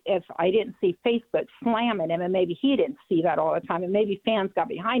maybe if I didn't see Facebook slamming him, and maybe he didn't see that all the time, and maybe fans got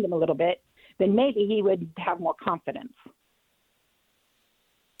behind him a little bit, then maybe he would have more confidence.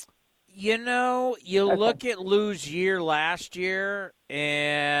 You know, you look at Lou's year last year,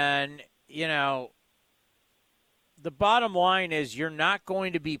 and, you know, the bottom line is you're not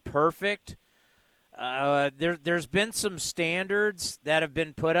going to be perfect. There's been some standards that have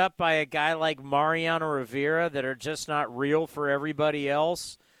been put up by a guy like Mariano Rivera that are just not real for everybody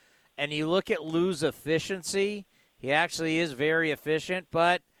else. And you look at Lou's efficiency, he actually is very efficient,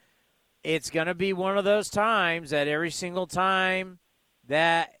 but it's going to be one of those times that every single time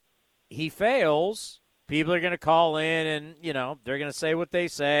that he fails, people are going to call in and, you know, they're going to say what they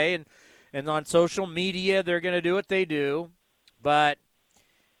say. And on social media, they're going to do what they do. But,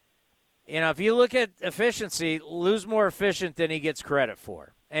 you know, if you look at efficiency, Lou's more efficient than he gets credit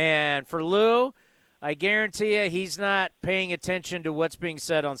for. And for Lou, I guarantee you he's not paying attention to what's being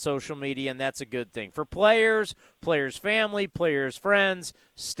said on social media, and that's a good thing. For players, players' family, players' friends,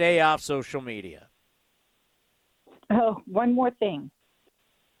 stay off social media. Oh, one more thing.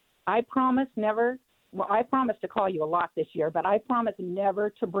 I promise to call you a lot this year, but I promise never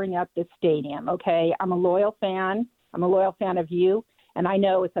to bring up the stadium, okay? I'm a loyal fan. I'm a loyal fan of you, and I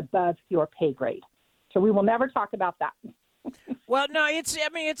know it's above your pay grade. So we will never talk about that. Well, no, it's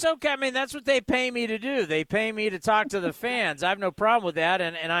okay. I mean, that's what they pay me to do. They pay me to talk to the fans. I have no problem with that,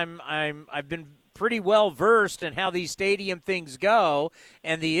 and I've been pretty well versed in how these stadium things go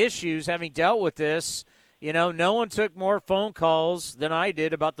and the issues having dealt with this. You know, no one took more phone calls than I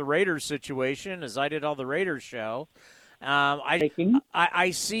did about the Raiders situation as I did on the Raiders show.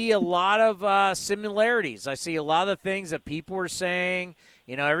 I see a lot of similarities. I see a lot of things that people are saying.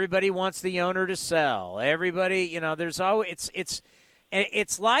 You know, everybody wants the owner to sell. Everybody, you know, there's always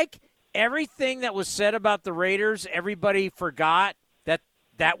it's like everything that was said about the Raiders, everybody forgot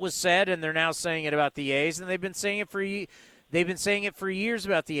that was said, and they're now saying it about the A's, and they've been saying it for years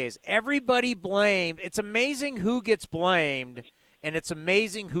about the A's. Everybody blamed. It's amazing who gets blamed, and it's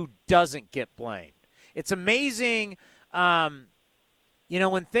amazing who doesn't get blamed. It's amazing, you know,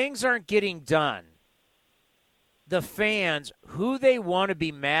 when things aren't getting done, the fans, who they want to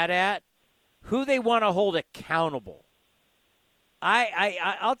be mad at, who they want to hold accountable.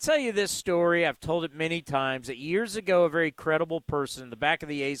 I'll tell you this story. I've told it many times. That years ago, a very credible person in the back of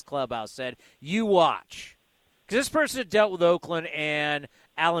the A's clubhouse said, "You watch." Because this person had dealt with Oakland and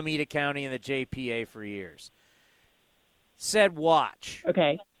Alameda County and the JPA for years. Said, "Watch."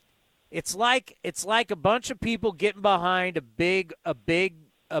 Okay. It's like a bunch of people getting behind a big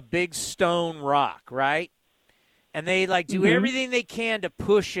stone rock, right? And they do everything they can to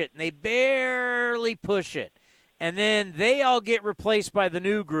push it, and they barely push it. And then they all get replaced by the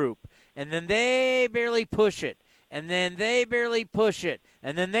new group, and then they barely push it, and then they barely push it,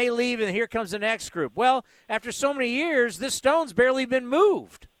 and then they leave, and here comes the next group. Well, after so many years, this stone's barely been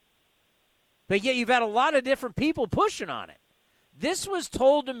moved. But yet you've had a lot of different people pushing on it. This was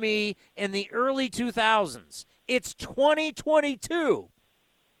told to me in the early 2000s. It's 2022.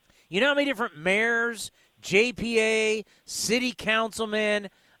 You know how many different mayors, JPA, city councilmen,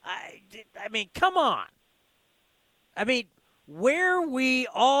 I mean, come on. I mean, where are we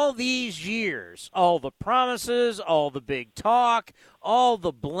all these years? All the promises, all the big talk, all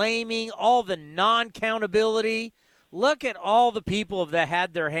the blaming, all the non-countability. Look at all the people that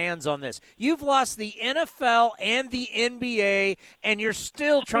had their hands on this. You've lost the NFL and the NBA, and you're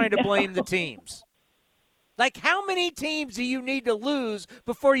still trying to blame the teams. Like, how many teams do you need to lose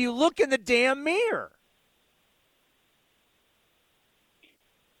before you look in the damn mirror?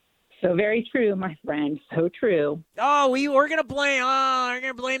 So very true, my friend. So true. Oh, we're going to blame. Oh, we're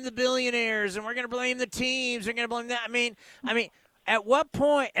going to blame the billionaires, and we're going to blame the teams. We're going to blame that. I mean, at what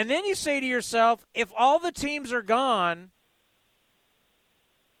point? And then you say to yourself, if all the teams are gone,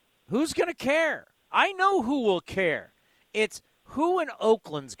 who's going to care? I know who will care. It's who in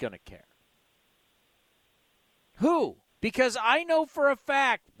Oakland's going to care. Who? Because I know for a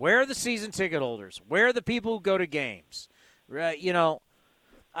fact where are the season ticket holders, where are the people who go to games. You know.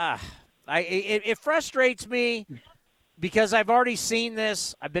 It frustrates me because I've already seen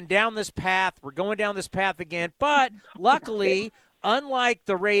this. I've been down this path. We're going down this path again. But luckily, unlike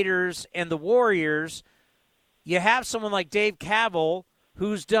the Raiders and the Warriors, you have someone like Dave Kaval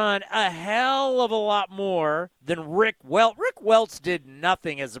who's done a hell of a lot more than Rick Welts. Rick Welts did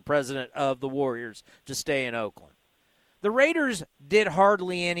nothing as the president of the Warriors to stay in Oakland. The Raiders did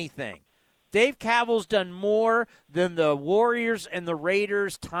hardly anything. Dave Kaval's done more than the Warriors and the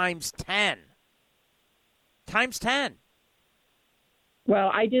Raiders times 10. Times 10.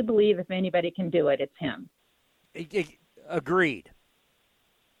 Well, I do believe if anybody can do it, it's him. Agreed.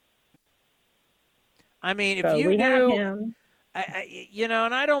 I mean, if So you we have knew, him. and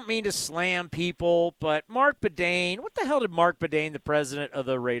I don't mean to slam people, but Mark Bedane, what the hell did Mark Bedane, the president of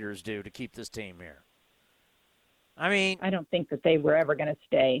the Raiders, do to keep this team here? I mean, I don't think that they were ever going to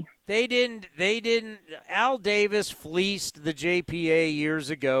stay. They didn't. Al Davis fleeced the JPA years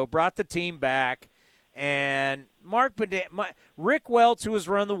ago, brought the team back, and Rick Welts, who has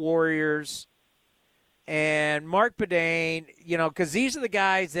run the Warriors, and Mark Bedane, because these are the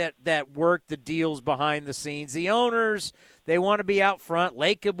guys that work the deals behind the scenes. The owners, they want to be out front.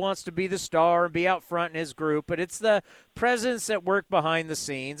 Lacob wants to be the star and be out front in his group, but it's the presidents that work behind the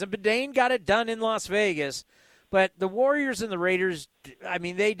scenes. And Bedane got it done in Las Vegas. But the Warriors and the Raiders, I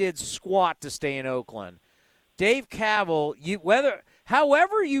mean, they did squat to stay in Oakland. Dave Cavill,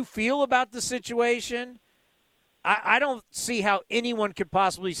 however you feel about the situation, I don't see how anyone could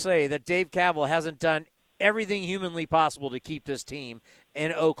possibly say that Dave Cavill hasn't done everything humanly possible to keep this team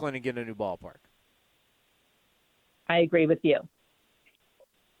in Oakland and get a new ballpark. I agree with you.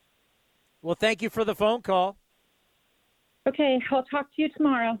 Well, thank you for the phone call. Okay, I'll talk to you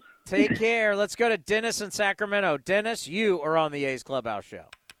tomorrow. Take care. Let's go to Dennis in Sacramento. Dennis, you are on the A's Clubhouse Show.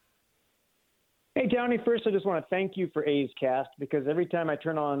 Hey, Downey, first I just want to thank you for A's Cast, because every time I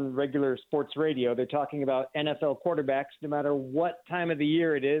turn on regular sports radio, they're talking about NFL quarterbacks no matter what time of the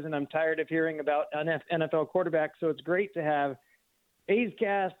year it is, and I'm tired of hearing about NFL quarterbacks, so it's great to have A's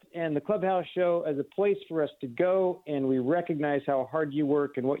Cast and the Clubhouse Show as a place for us to go, and we recognize how hard you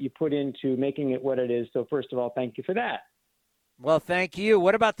work and what you put into making it what it is. So first of all, thank you for that. Well, thank you.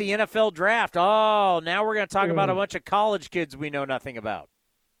 What about the NFL draft? Oh, now we're going to talk about a bunch of college kids we know nothing about.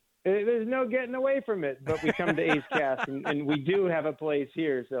 There's no getting away from it, but we come to A's Cast, and we do have a place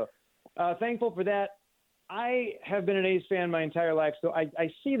here. So thankful for that. I have been an A's fan my entire life, so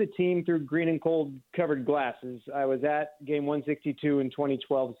I see the team through green and gold covered glasses. I was at game 162 in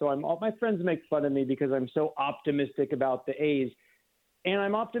 2012, so all my friends make fun of me because I'm so optimistic about the A's, and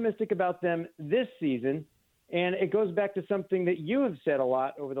I'm optimistic about them this season. And it goes back to something that you have said a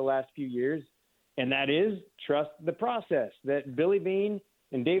lot over the last few years, and that is trust the process, that Billy Beane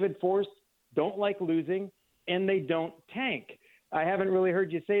and David Force don't like losing, and they don't tank. I haven't really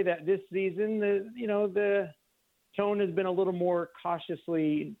heard you say that this season. The tone has been a little more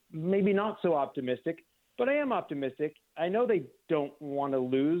cautiously, maybe not so optimistic, but I am optimistic. I know they don't want to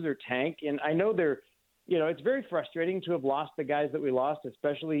lose or tank, and I know it's very frustrating to have lost the guys that we lost,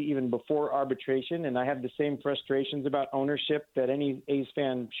 especially even before arbitration. And I have the same frustrations about ownership that any A's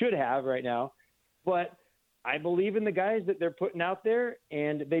fan should have right now. But I believe in the guys that they're putting out there,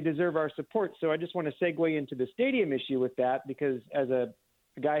 and they deserve our support. So I just want to segue into the stadium issue with that, because as a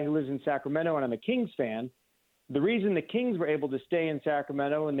guy who lives in Sacramento and I'm a Kings fan, the reason the Kings were able to stay in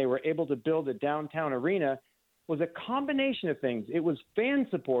Sacramento and they were able to build a downtown arena was a combination of things. It was fan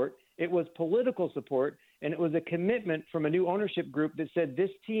support, it was political support, and it was a commitment from a new ownership group that said this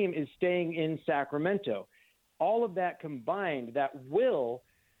team is staying in Sacramento. All of that combined, that will,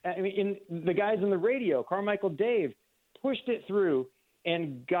 in the guys on the radio, Carmichael Dave, pushed it through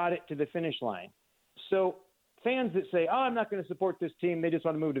and got it to the finish line. So fans that say, I'm not going to support this team, they just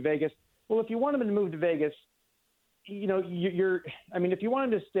want to move to Vegas. Well, if you want them to move to Vegas, if you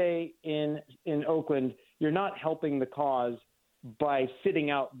want them to stay in Oakland, you're not helping the cause by sitting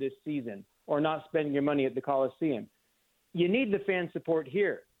out this season or not spending your money at the Coliseum. You need the fan support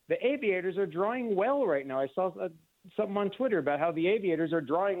here. The Aviators are drawing well right now. I saw something on Twitter about how the Aviators are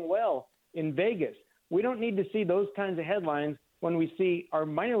drawing well in Vegas. We don't need to see those kinds of headlines when we see our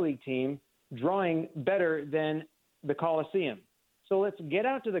minor league team drawing better than the Coliseum. So let's get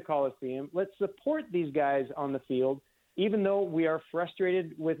out to the Coliseum. Let's support these guys on the field, even though we are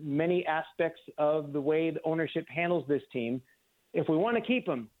frustrated with many aspects of the way the ownership handles this team. If we want to keep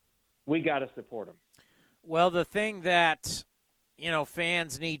them, we got to support them. Well, the thing that,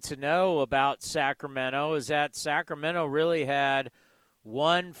 fans need to know about Sacramento is that Sacramento really had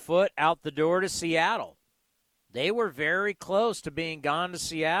one foot out the door to Seattle. They were very close to being gone to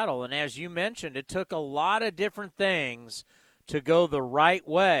Seattle. And as you mentioned, it took a lot of different things to go the right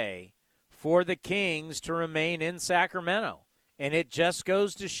way for the Kings to remain in Sacramento. And it just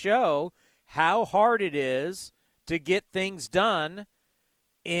goes to show how hard it is to get things done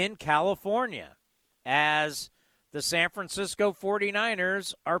in California, as the San Francisco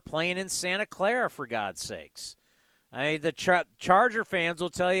 49ers are playing in Santa Clara, for God's sakes. I mean, the Charger fans will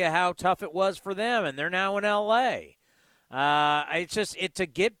tell you how tough it was for them, and they're now in L.A. It's to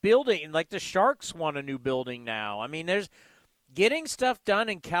get building, like the Sharks want a new building now. I mean, getting stuff done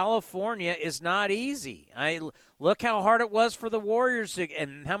in California is not easy. Look how hard it was for the Warriors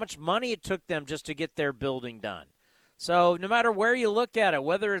and how much money it took them just to get their building done. So no matter where you look at it,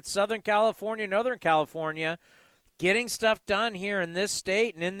 whether it's Southern California, Northern California, getting stuff done here in this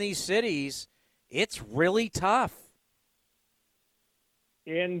state and in these cities, it's really tough.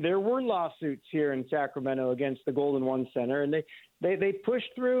 And there were lawsuits here in Sacramento against the Golden One Center, and they pushed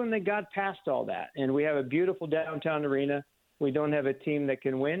through and they got past all that. And we have a beautiful downtown arena. We don't have a team that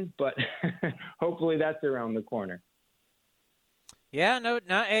can win, but hopefully that's around the corner. Yeah,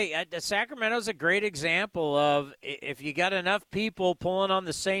 hey, Sacramento's a great example of if you got enough people pulling on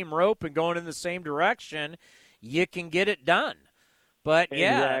the same rope and going in the same direction, you can get it done. But,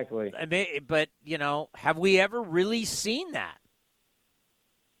 yeah, exactly. I mean, but, have we ever really seen that?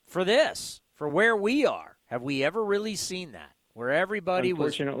 For where we are, have we ever really seen that? Where everybody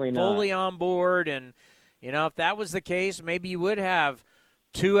was fully on board and, if that was the case, maybe you would have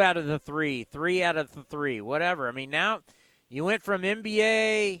 2 out of the 3, 3 out of the 3, whatever. I mean, now you went from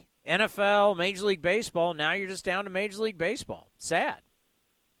NBA, NFL, Major League Baseball, now you're just down to Major League Baseball. Sad.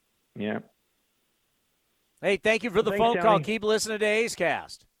 Yeah. Hey, thank you for the phone call. Keep listening to A's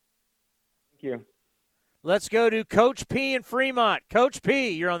Cast. Thank you. Let's go to Coach P in Fremont. Coach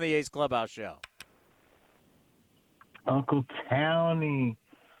P, you're on the A's Clubhouse Show. Uncle Townie,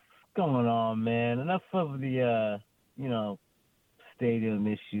 what's going on, man? Enough of the, stadium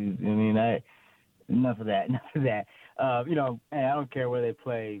issues. I mean, enough of that. Hey, I don't care where they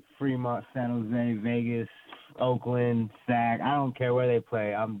play, Fremont, San Jose, Vegas, Oakland, Sac. I don't care where they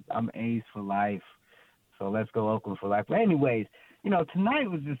play. I'm A's for life. So let's go Oakland for life. But anyways, tonight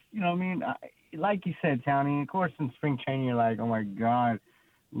was just, like you said, Townie, of course in spring training you're like, oh, my God,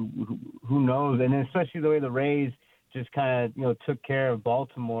 who knows? And then especially the way the Rays just kind of, took care of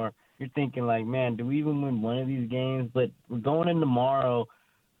Baltimore, you're thinking like, man, do we even win one of these games? But we're going in tomorrow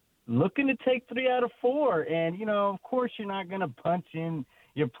looking to take 3 out of 4. And, of course you're not going to punch in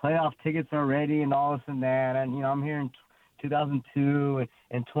your playoff tickets already and all this and that. And, I'm here in 2002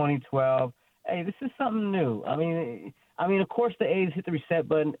 and 2012. Hey, this is something new. I mean, of course the A's hit the reset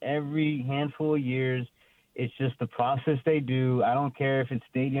button every handful of years. It's just the process they do. I don't care if it's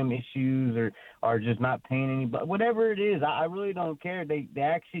stadium issues or just not paying anybody. Whatever it is, I really don't care. They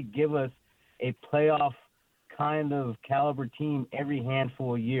actually give us a playoff kind of caliber team every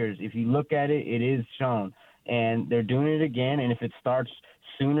handful of years. If you look at it, it is shown. And they're doing it again. And if it starts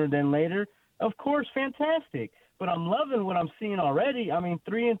sooner than later, of course, fantastic. But I'm loving what I'm seeing already. I mean,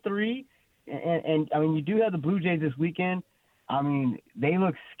 3-3. And I mean, you do have the Blue Jays this weekend. I mean, they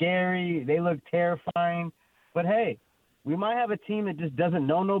look scary. They look terrifying. But, hey, we might have a team that just doesn't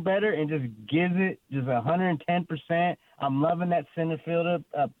know no better and just gives it just 110%. I'm loving that center fielder,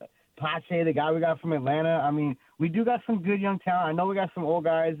 Pache, the guy we got from Atlanta. I mean, we do got some good young talent. I know we got some old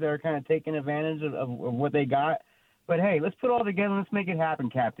guys that are kind of taking advantage of what they got. But, hey, let's put it all together. Let's make it happen,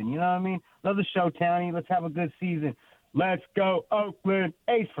 Captain. You know what I mean? Love the show, Townie. Let's have a good season. Let's go, Oakland.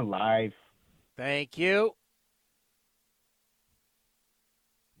 A's for life. Thank you.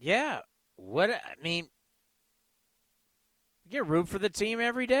 Yeah. You get root for the team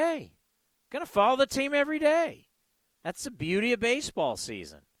every day. Going to follow the team every day. That's the beauty of baseball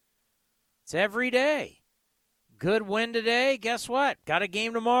season. It's every day. Good win today. Guess what? Got a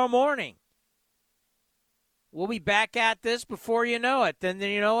game tomorrow morning. We'll be back at this before you know it. Then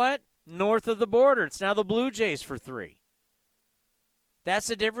you know what? North of the border, it's now the Blue Jays for 3. That's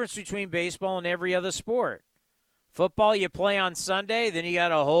the difference between baseball and every other sport. Football, you play on Sunday, then you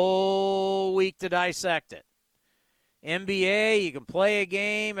got a whole week to dissect it. NBA, you can play a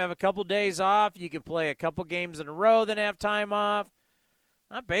game, have a couple days off. You can play a couple games in a row, then have time off.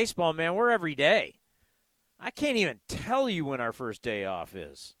 Not baseball, man. We're every day. I can't even tell you when our first day off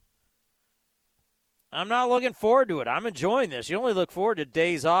is. I'm not looking forward to it. I'm enjoying this. You only look forward to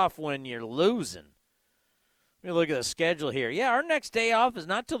days off when you're losing. Let me look at the schedule here. Yeah, our next day off is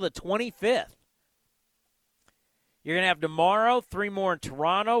not till the 25th. You're going to have tomorrow, 3 more in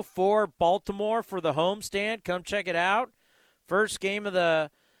Toronto, 4 Baltimore for the homestand. Come check it out. First game of the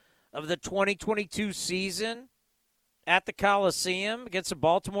 2022 season at the Coliseum against the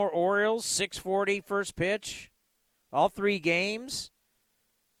Baltimore Orioles, 6:40 first pitch. All 3 games.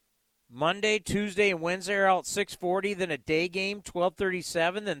 Monday, Tuesday, and Wednesday are out 6:40, then a day game,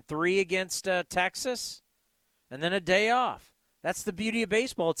 12:37, then 3 against Texas. And then a day off. That's the beauty of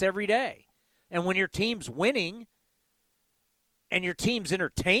baseball. It's every day. And when your team's winning and your team's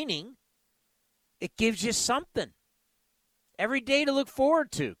entertaining, it gives you something. Every day to look forward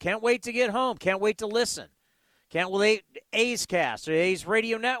to. Can't wait to get home. Can't wait to listen. Can't wait. A's Cast or A's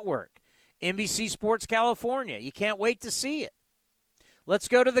Radio Network. NBC Sports California. You can't wait to see it. Let's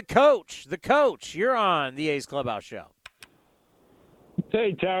go to the coach. The coach, you're on the A's Clubhouse Show.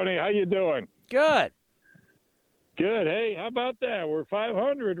 Hey, Tony, how you doing? Good. Good. Hey, how about that? We're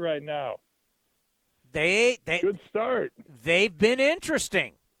 500 right now. They good start. They've been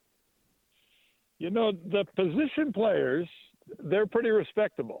interesting. You know, the position players, they're pretty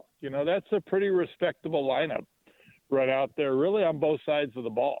respectable. You know, that's a pretty respectable lineup right out there, really on both sides of the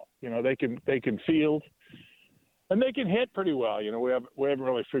ball. You know, they can field and they can hit pretty well. You know, we haven't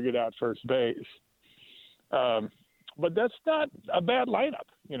really figured out first base. But that's not a bad lineup,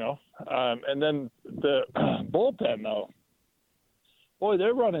 you know. And then the bullpen, though, boy,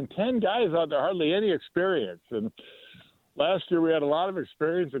 they're running 10 guys out there, hardly any experience. And last year we had a lot of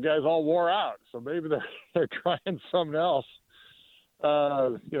experience. The guys all wore out, so maybe they're trying something else.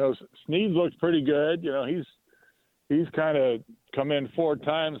 You know, Snead looks pretty good. You know, he's kind of come in 4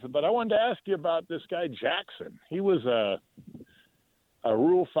 times. But I wanted to ask you about this guy Jackson. He was a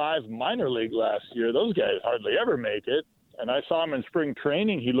Rule 5 minor league last year. Those guys hardly ever make it. And I saw him in spring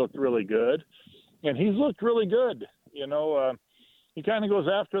training. He looked really good. And he's looked really good. You know, he kind of goes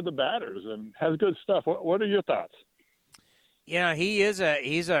after the batters and has good stuff. What are your thoughts? Yeah, he's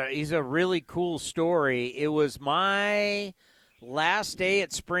a really cool story. It was my last day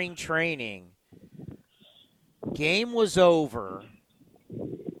at spring training. Game was over.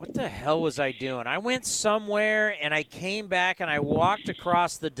 What the hell was I doing? I went somewhere, and I came back, and I walked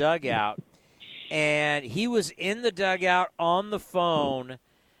across the dugout, and he was in the dugout on the phone,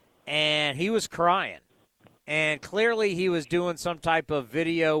 and he was crying. And clearly he was doing some type of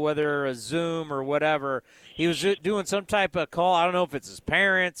video, whether a Zoom or whatever. He was doing some type of call. I don't know if it's his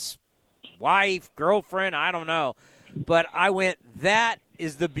parents, wife, girlfriend, I don't know. But I went, that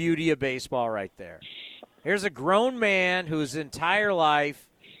is the beauty of baseball right there. Here's a grown man whose entire life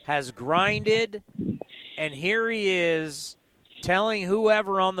has grinded, and here he is telling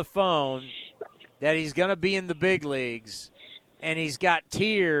whoever on the phone that he's going to be in the big leagues, and he's got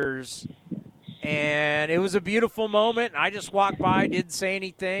tears, and it was a beautiful moment. I just walked by, didn't say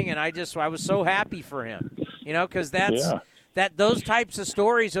anything, and I was so happy for him, you know, because those types of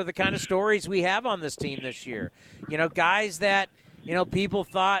stories are the kind of stories we have on this team this year. You know, guys that, you know, people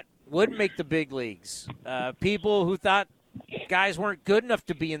thought wouldn't make the big leagues, people who thought guys weren't good enough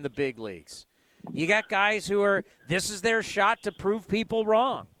to be in the big leagues. You got guys who this is their shot to prove people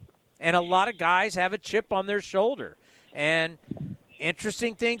wrong. And a lot of guys have a chip on their shoulder. And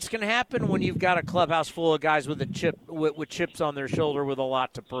interesting things can happen when you've got a clubhouse full of guys with with chips on their shoulder with a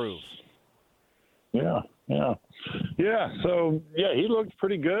lot to prove. Yeah. So, he looked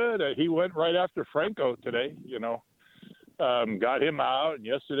pretty good. He went right after Franco today, you know. Got him out, and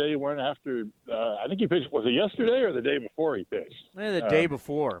yesterday he went after I think he pitched, was it yesterday or the day before he pitched? The day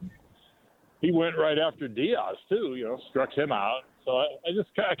before. He went right after Diaz, too, you know, struck him out. So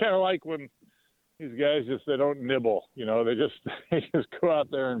I kind of like when these guys they don't nibble, you know, they just go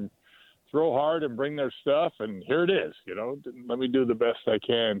out there and throw hard and bring their stuff, and here it is, you know, let me do the best I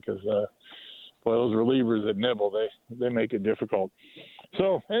can because, those relievers that nibble, they make it difficult.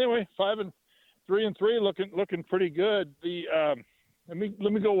 So anyway, 5-3, looking pretty good. Let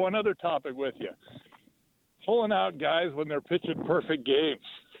me go one other topic with you. Pulling out guys when they're pitching perfect games.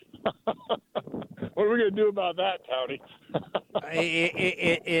 What are we going to do about that, Tony?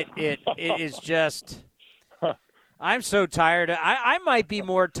 It is just. I'm so tired. I might be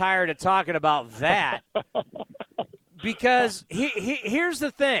more tired of talking about that because here's the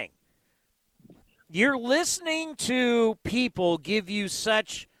thing. You're listening to people give you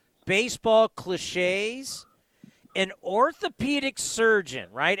such baseball cliches. An orthopedic surgeon,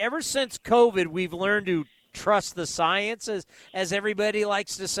 right? Ever since COVID, we've learned to trust the science, as everybody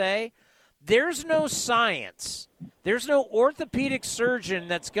likes to say. There's no science. There's no orthopedic surgeon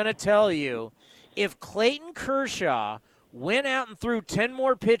that's going to tell you if Clayton Kershaw went out and threw 10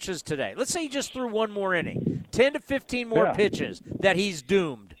 more pitches today. Let's say he just threw one more inning, 10 to 15 more pitches, that he's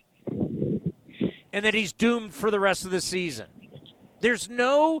doomed. And that he's doomed for the rest of the season. There's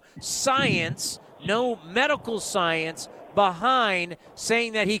no science, no medical science behind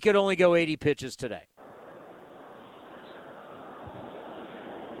saying that he could only go 80 pitches today.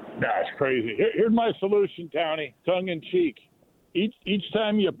 That's crazy. Here's my solution, Townie, tongue-in-cheek. Each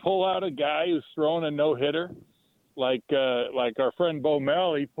time you pull out a guy who's throwing a no-hitter, like our friend Bo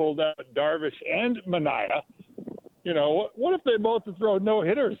Mel, he pulled out Darvish and Manaea. You know, what if they both throw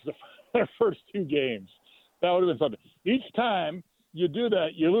no-hitters their first 2 games? That would have been something. Each time you do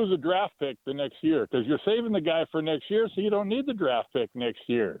that, you lose a draft pick the next year because you're saving the guy for next year, so you don't need the draft pick next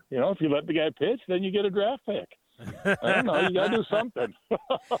year. You know, if you let the guy pitch, then you get a draft pick. I don't know. You got to do something.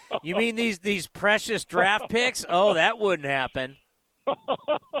 You mean these precious draft picks? Oh, that wouldn't happen.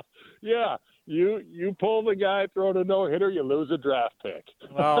 Yeah, you pull the guy, throw the no-hitter, you lose a draft pick.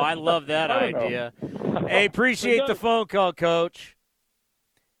 Oh, I love that idea. Hey, appreciate the phone call, Coach.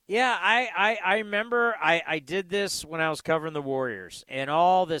 Yeah, I remember I did this when I was covering the Warriors, and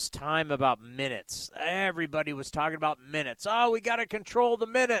all this time about minutes. Everybody was talking about minutes. Oh, we got to control the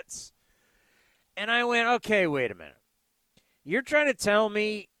minutes. And I went, okay, wait a minute. You're trying to tell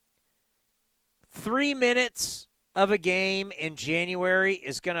me 3 minutes of a game in January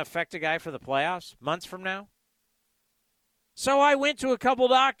is going to affect a guy for the playoffs months from now? So I went to a couple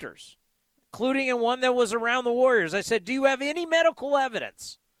doctors, including one that was around the Warriors. I said, do you have any medical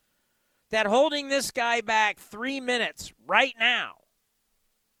evidence that holding this guy back 3 minutes right now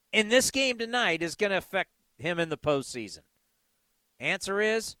in this game tonight is going to affect him in the postseason? Answer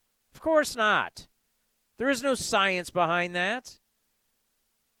is, of course not. There is no science behind that.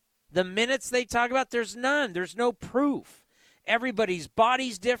 The minutes they talk about, there's none. There's no proof. Everybody's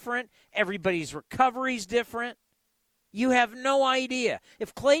body's different. Everybody's recovery's different. You have no idea.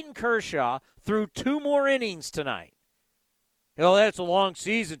 If Clayton Kershaw threw 2 more innings tonight, that's a long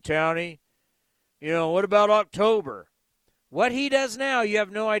season, Townie. What about October? What he does now, you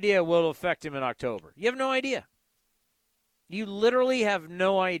have no idea will affect him in October. You have no idea. You literally have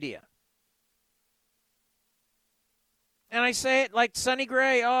no idea. And I say it like Sonny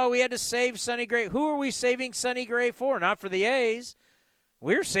Gray. Oh, we had to save Sonny Gray. Who are we saving Sonny Gray for? Not for the A's.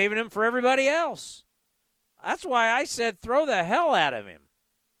 We're saving him for everybody else. That's why I said throw the hell out of him.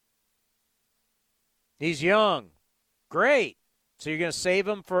 He's young. Great. So you're going to save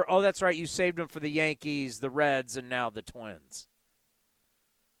him for, that's right, you saved him for the Yankees, the Reds, and now the Twins.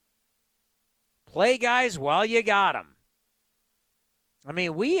 Play guys while you got them. I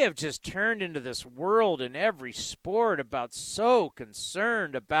mean, we have just turned into this world in every sport about so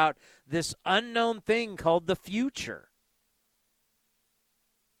concerned about this unknown thing called the future.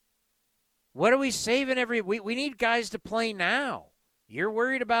 What are we saving we need guys to play now. You're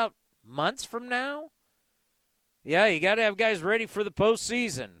worried about months from now? Yeah, you got to have guys ready for the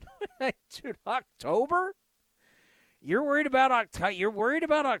postseason. Dude, October? You're worried about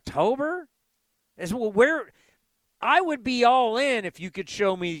October? I would be all in if you could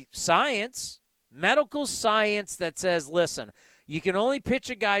show me science, medical science that says, listen, you can only pitch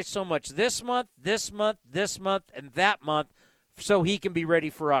a guy so much this month, this month, this month, and that month so he can be ready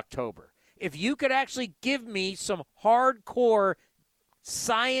for October. If you could actually give me some hardcore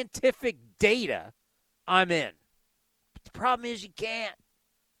scientific data, I'm in. But the problem is you can't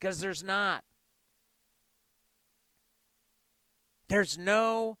because there's not. There's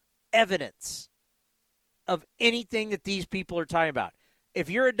no evidence of anything that these people are talking about. If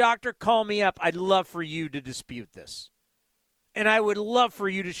you're a doctor, call me up. I'd love for you to dispute this. And I would love for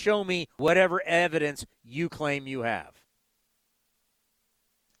you to show me whatever evidence you claim you have.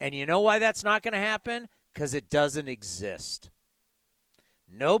 And you know why that's not going to happen? Because it doesn't exist.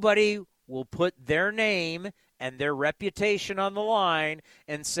 Nobody will put their name and their reputation on the line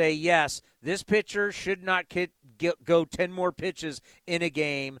and say, yes, this pitcher should not go 10 more pitches in a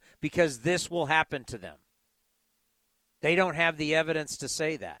game because this will happen to them. They don't have the evidence to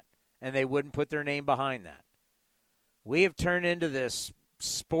say that, and they wouldn't put their name behind that. We have turned into this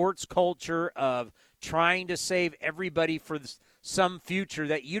sports culture of trying to save everybody for some future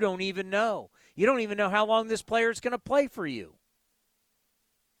that you don't even know. You don't even know how long this player is going to play for you.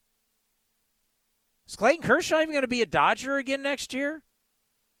 Is Clayton Kershaw even going to be a Dodger again next year?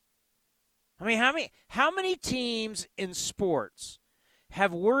 I mean, how many teams in sports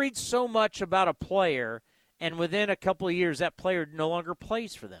have worried so much about a player and within a couple of years, that player no longer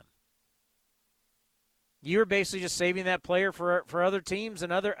plays for them? You're basically just saving that player for other teams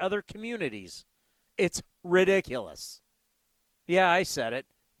and other communities. It's ridiculous. Yeah, I said it.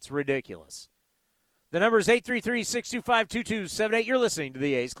 It's ridiculous. The number is 833-625-2278. You're listening to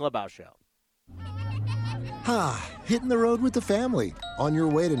the A's Clubhouse Show. Hitting the road with the family. On your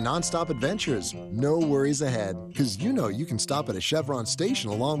way to nonstop adventures. No worries ahead. Because you know you can stop at a Chevron station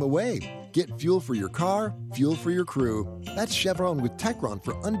along the way. Get fuel for your car, fuel for your crew. That's Chevron with Techron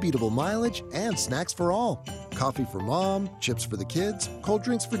for unbeatable mileage and snacks for all. Coffee for mom, chips for the kids, cold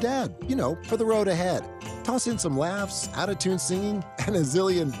drinks for dad. For the road ahead. Toss in some laughs, out-of-tune singing, and a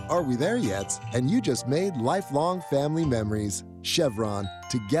zillion "Are we there yet?" And you just made lifelong family memories. Chevron.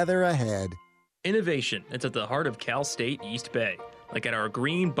 Together ahead. Innovation that's at the heart of Cal State East Bay, like at our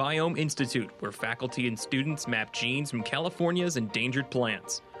Green Biome Institute, where faculty and students map genes from California's endangered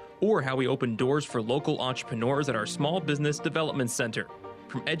plants, or how we open doors for local entrepreneurs at our Small Business Development Center.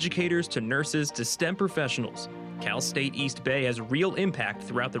 From educators to nurses to STEM professionals, Cal State East Bay has real impact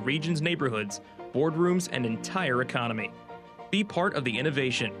throughout the region's neighborhoods, boardrooms, and entire economy. Be part of the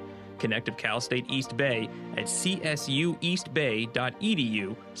innovation. Connect with Cal State East Bay at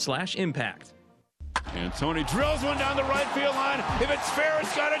csueastbay.edu/impact. And Tony drills one down the right field line. If it's fair,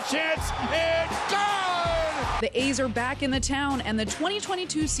 it's got a chance. It's gone! The A's are back in the town, and the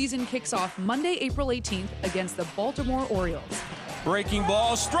 2022 season kicks off Monday, April 18th against the Baltimore Orioles. Breaking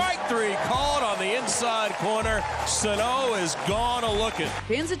ball, strike three, called on the inside corner. Sano is gone a-looking.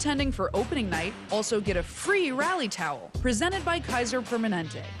 Fans attending for opening night also get a free rally towel presented by Kaiser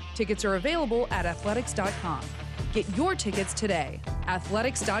Permanente. Tickets are available at athletics.com. Get your tickets today.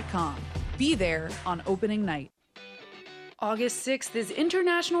 Athletics.com. Be there on opening night. August 6th is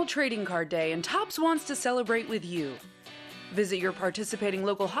International Trading Card Day, and Topps wants to celebrate with you. Visit your participating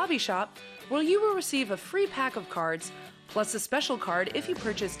local hobby shop where you will receive a free pack of cards plus a special card if you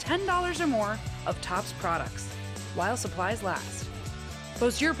purchase $10 or more of Topps products, while supplies last.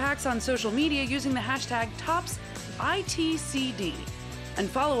 Post your packs on social media using the hashtag ToppsITCD and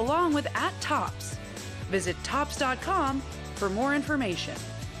follow along with @Topps. Visit Topps.com for more information.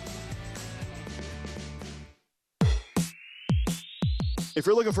 If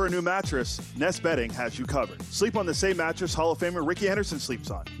you're looking for a new mattress, Nest Bedding has you covered. Sleep on the same mattress Hall of Famer Ricky Henderson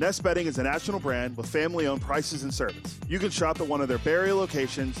sleeps on. Nest Bedding is a national brand with family-owned prices and service. You can shop at one of their Barrie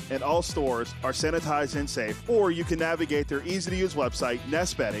locations, and all stores are sanitized and safe, or you can navigate their easy-to-use website,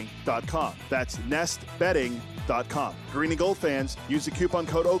 nestbedding.com. That's nestbedding.com. Green and gold fans, use the coupon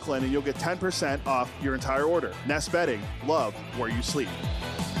code Oakland and you'll get 10% off your entire order. Nest Bedding, love where you sleep.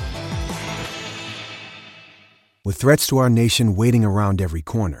 With threats to our nation waiting around every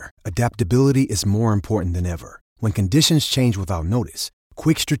corner, adaptability is more important than ever. When conditions change without notice,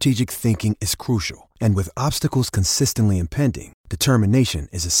 quick strategic thinking is crucial. And with obstacles consistently impending, determination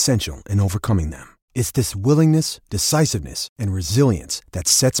is essential in overcoming them. It's this willingness, decisiveness, and resilience that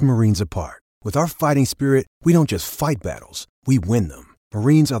sets Marines apart. With our fighting spirit, we don't just fight battles, we win them.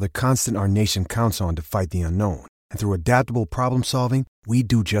 Marines are the constant our nation counts on to fight the unknown. And through adaptable problem solving, we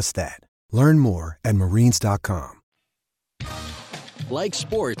do just that. Learn more at Marines.com. Like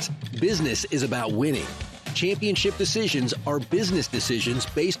sports, business is about winning. Championship decisions are business decisions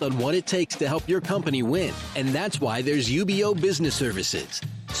based on what it takes to help your company win. And that's why there's UBO Business Services,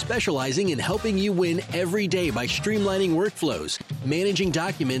 specializing in helping you win every day by streamlining workflows, managing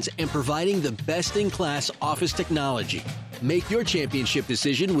documents, and providing the best-in-class office technology. Make your championship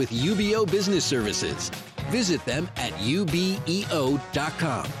decision with UBO Business Services. Visit them at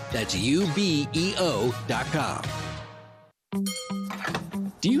ubeo.com. That's ubeo.com.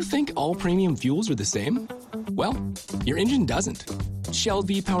 Do you think all premium fuels are the same? Well, your engine doesn't. Shell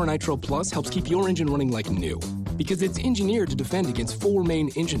V-Power Nitro Plus helps keep your engine running like new because it's engineered to defend against 4 main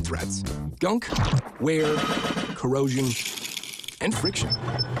engine threats: gunk, wear, corrosion, and friction.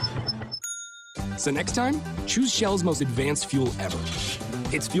 So next time, choose Shell's most advanced fuel ever.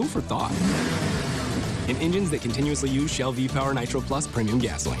 It's fuel for thought. In engines that continuously use Shell V-Power Nitro Plus premium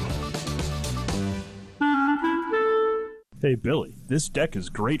gasoline. Hey, Billy, this deck is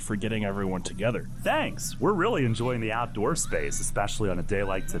great for getting everyone together. Thanks. We're really enjoying the outdoor space, especially on a day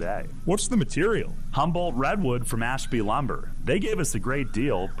like today. What's the material? Humboldt Redwood from Ashby Lumber. They gave us a great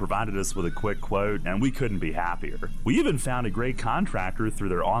deal, provided us with a quick quote, and we couldn't be happier. We even found a great contractor through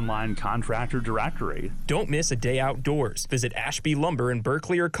their online contractor directory. Don't miss a day outdoors. Visit Ashby Lumber in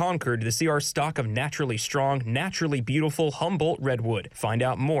Berkeley or Concord to see our stock of naturally strong, naturally beautiful Humboldt Redwood. Find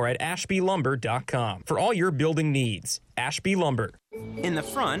out more at ashbylumber.com for all your building needs. Ashby Lumber. In the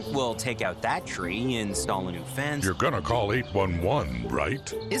front, we'll take out that tree, install a new fence. You're gonna call 811,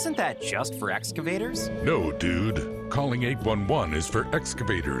 right? Isn't that just for excavators? No, dude. Calling 811 is for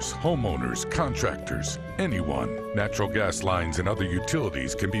excavators, homeowners, contractors, anyone. Natural gas lines and other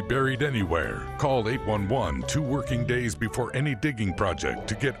utilities can be buried anywhere. Call 811 2 working days before any digging project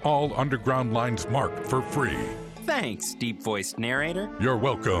to get all underground lines marked for free. Thanks, deep-voiced narrator. You're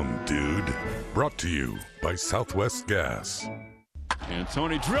welcome, dude. Brought to you by Southwest Gas. And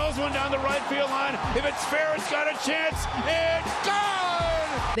Tony drills one down the right field line. If it's fair, it's got a chance. It's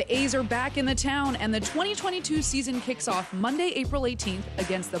gone! The A's are back in the town, and the 2022 season kicks off Monday, April 18th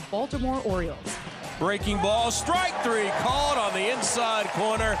against the Baltimore Orioles. Breaking ball, strike three, called on the inside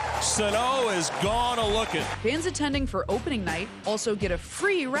corner. Sano is gone a-looking. Fans attending for opening night also get a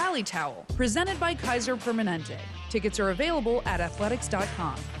free rally towel presented by Kaiser Permanente. Tickets are available at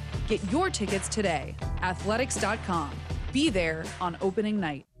athletics.com. Get your tickets today. Athletics.com. Be there on opening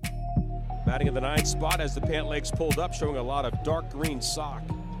night. Batting in the 9th spot as the pant legs pulled up, showing a lot of dark green sock.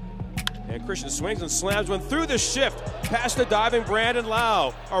 And Christian swings and slams one through the shift, past the diving Brandon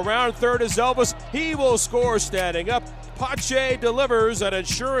Lau. Around third is Elvis. He will score standing up. Pache delivers an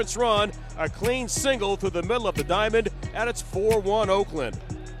insurance run, a clean single through the middle of the diamond. and it's 4-1 Oakland.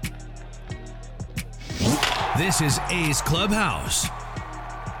 This is A's Clubhouse.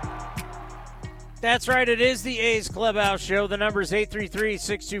 That's right. It is the A's Clubhouse Show. The number is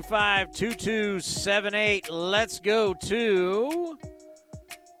 833-625-2278. Let's go to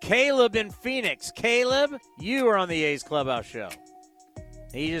Caleb in Phoenix. Caleb, you are on the A's Clubhouse Show.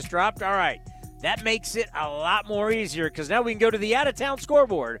 He just dropped. All right. That makes it a lot more easier because now we can go to the out-of-town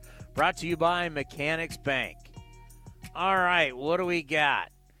scoreboard brought to you by Mechanics Bank. All right. What do we got?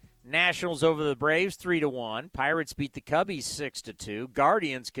 Nationals over the Braves 3-1. Pirates beat the Cubbies 6-2.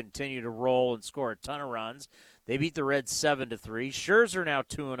 Guardians continue to roll and score a ton of runs. They beat the Reds 7-3. Scherzer now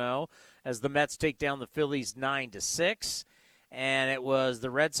 2-0 as the Mets take down the Phillies 9-6. And it was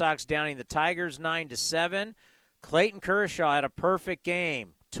the Red Sox downing the Tigers 9-7. Clayton Kershaw had a perfect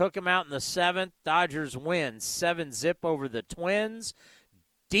game. Took him out in the 7th. Dodgers win 7-0 over the Twins.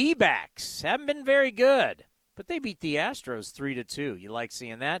 D-backs haven't been very good, but they beat the Astros 3-2. You like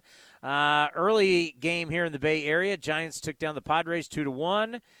seeing that? Early game here in the Bay Area. Giants took down the Padres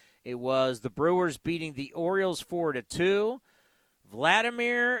 2-1. It was the Brewers beating the Orioles 4-2.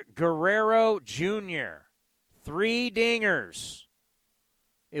 Vladimir Guerrero Jr., 3 dingers.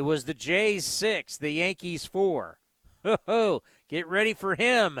 It was the Jays 6, the Yankees 4. Ho-ho, get ready for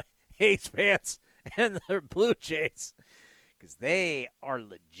him, A's fans, and the Blue Jays, because they are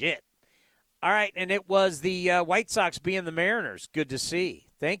legit. All right, and it was the White Sox being the Mariners. Good to see.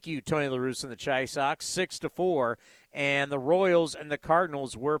 Thank you, Tony La Russa and the Chi Sox, 6-4, and the Royals and the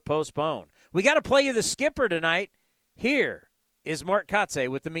Cardinals were postponed. We got to play you the skipper tonight. Here is Mark Kotze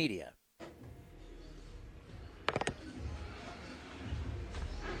with the media.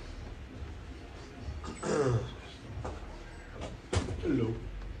 Hello.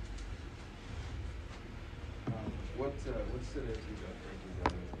 What's the next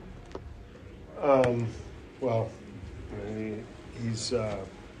well, I mean, he's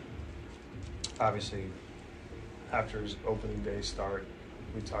obviously after his opening day start,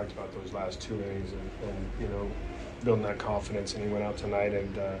 we talked about those last 2 innings and building that confidence, and he went out tonight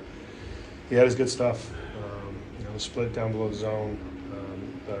and he had his good stuff. The split down below the zone,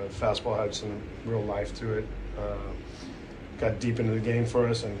 the fastball had some real life to it. Got deep into the game for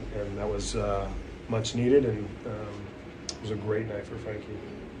us, and that was much needed, and it was a great night for Frankie.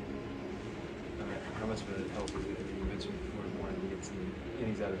 How much of a help is it? You mentioned before wanting to get some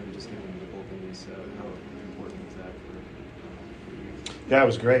innings out of him, just given the bullpen use. How important is that for you? Yeah, it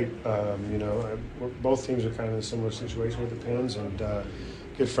was great. Both teams are kind of in a similar situation with the Pins, and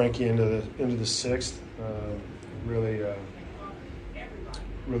get Frankie into the 6th. Really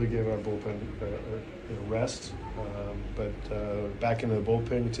gave our bullpen rest. But back into the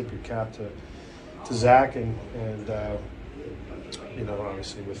bullpen, you tip your cap to Zach and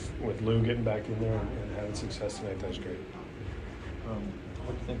obviously with Lou getting back in there and having success tonight, that was great. What do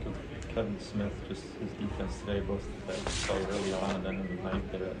you think of Kevin Smith, just his defense today, both that saw early on and then in the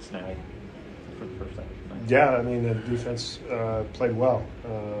ninth there at snag for the first half of the night? Yeah, I mean, the defense played well.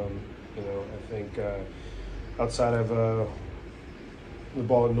 I think outside of the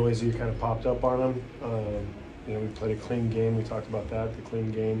ball at Noisy kind of popped up on him. We played a clean game. We talked about that. The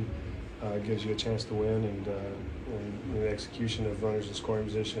clean game gives you a chance to win, and the execution of runners in scoring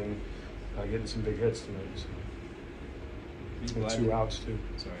position, getting some big hits tonight. And 2 outs, too.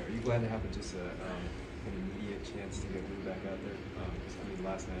 Sorry, are you glad to have just an immediate chance to get Lou back out there?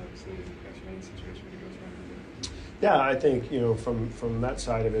 Last night, obviously, actually any situation where he goes right there. Yeah, I think, from that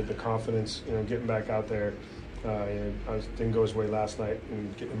side of it, the confidence, getting back out there, didn't go his way last night,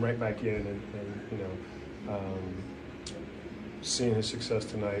 and getting him right back in, and seeing his success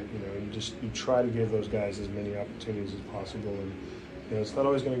tonight, you try to give those guys as many opportunities as possible, and it's not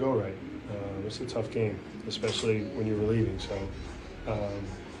always going to go right. It's a tough game, especially when you're relieving. So,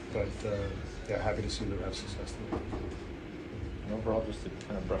 happy to see them have success tonight. And overall, just to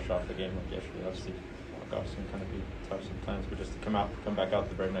kind of brush off the game like yesterday, obviously walk-offs can kind of be tough sometimes, but just to come back out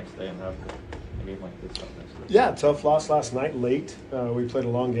the very next day and have a game like this out next day. Yeah, tough loss last night, late. We played a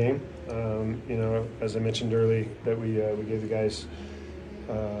long game. As I mentioned early, that we gave the guys,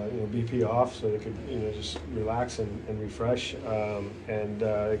 BP off so they could, just relax and refresh.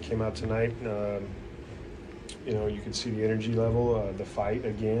 It came out tonight. You could see the energy level, the fight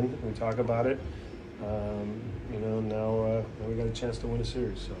again. We talk about it. Now we got a chance to win a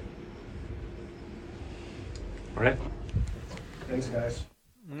series. So. All right. Thanks, guys.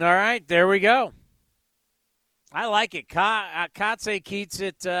 All right, there we go. I like it. Kotze keeps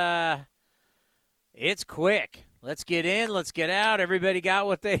it. It's quick. Let's get in. Let's get out. Everybody got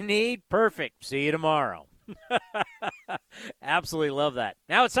what they need. Perfect. See you tomorrow. Absolutely love that.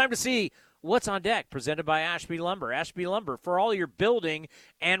 Now it's time to see What's on Deck, presented by Ashby Lumber. Ashby Lumber for all your building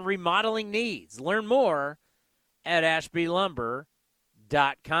and remodeling needs. Learn more at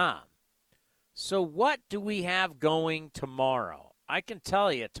ashbylumber.com. So what do we have going tomorrow? I can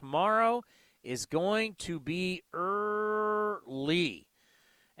tell you, tomorrow is going to be early,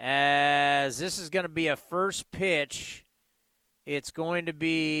 as this is going to be a first pitch. It's going to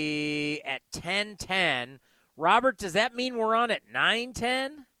be at 10:10. Robert, does that mean we're on at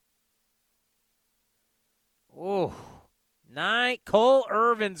 9:10? Oh, Cole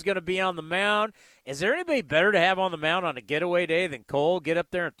Irvin's going to be on the mound. Is there anybody better to have on the mound on a getaway day than Cole? Get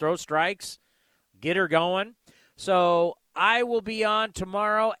up there and throw strikes, get her going. So I will be on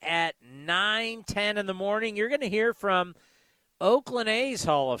tomorrow at 9:10 in the morning. You're going to hear from Oakland A's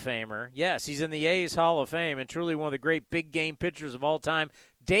Hall of Famer. Yes, he's in the A's Hall of Fame and truly one of the great big game pitchers of all time.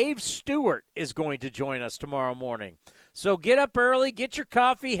 Dave Stewart is going to join us tomorrow morning. So get up early, get your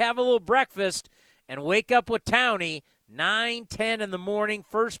coffee, have a little breakfast, and wake up with Townie. 9:10 in the morning.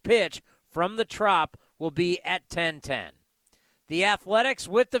 First pitch from the Trop will be at 10:10. The Athletics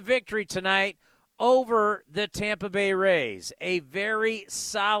with the victory tonight over the Tampa Bay Rays. A very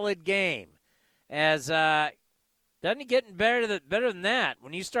solid game. As doesn't it get better than that?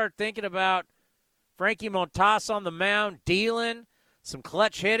 When you start thinking about Frankie Montas on the mound, dealing, some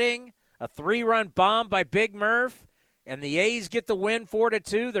clutch hitting, a 3-run bomb by Big Murph, and the A's get the win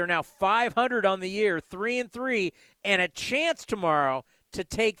 4-2. They're now 500 on the year, 3-3, and a chance tomorrow to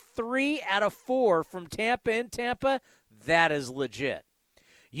take 3 out of 4 from Tampa in Tampa. That is legit.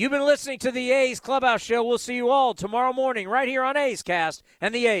 You've been listening to the A's Clubhouse Show. We'll see you all tomorrow morning right here on A's Cast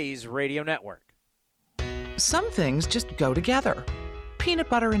and the A's Radio Network. Some things just go together. Peanut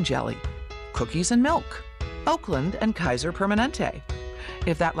butter and jelly, cookies and milk, Oakland and Kaiser Permanente.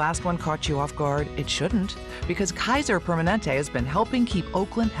 If that last one caught you off guard, it shouldn't, because Kaiser Permanente has been helping keep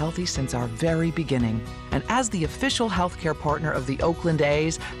Oakland healthy since our very beginning. And as the official healthcare partner of the Oakland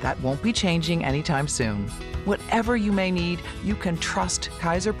A's, that won't be changing anytime soon. Whatever you may need, you can trust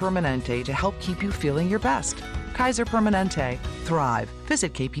Kaiser Permanente to help keep you feeling your best. Kaiser Permanente. Thrive.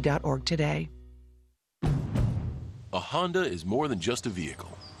 Visit kp.org today. A Honda is more than just a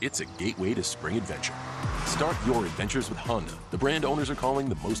vehicle. It's a gateway to spring adventure. Start your adventures with Honda, the brand owners are calling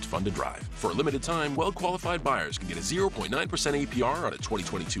the most fun to drive. For a limited time, well-qualified buyers can get a 0.9% APR on a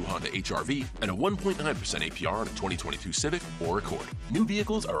 2022 Honda HR-V and a 1.9% APR on a 2022 Civic or Accord. New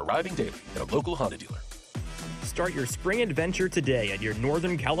vehicles are arriving daily at a local Honda dealer. Start your spring adventure today at your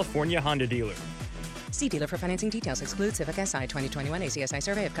Northern California Honda dealer. See dealer for financing details. Exclude Civic SI 2021 ACSI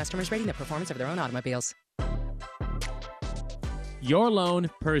survey of customers rating the performance of their own automobiles. Your loan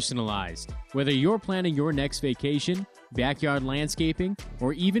personalized. Whether you're planning your next vacation, backyard landscaping,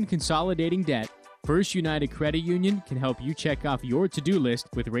 or even consolidating debt, First United Credit Union can help you check off your to-do list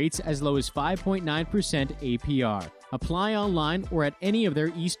with rates as low as 5.9% APR. Apply online or at any of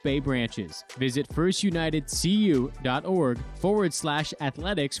their East Bay branches. Visit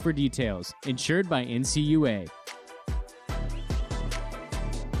firstunitedcu.org/athletics for details. Insured by NCUA.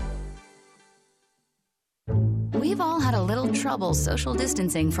 We've all had a little trouble social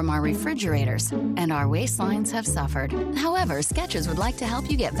distancing from our refrigerators, and our waistlines have suffered. However, Skechers would like to help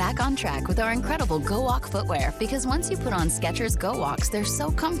you get back on track with our incredible Go Walk footwear, because once you put on Skechers Go Walks, they're so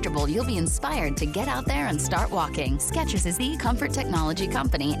comfortable you'll be inspired to get out there and start walking. Skechers is the comfort technology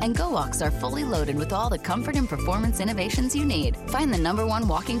company, and Go Walks are fully loaded with all the comfort and performance innovations you need. Find the #1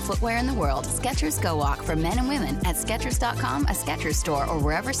 walking footwear in the world, Skechers Go Walk, for men and women at Skechers.com, a Skechers store, or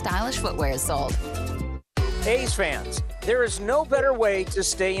wherever stylish footwear is sold. A's fans, there is no better way to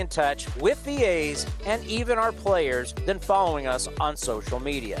stay in touch with the A's and even our players than following us on social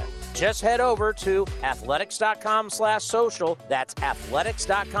media. Just head over to athletics.com/social. That's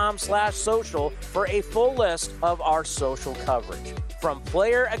athletics.com/social for a full list of our social coverage, from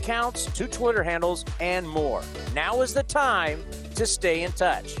player accounts to Twitter handles and more. Now is the time to stay in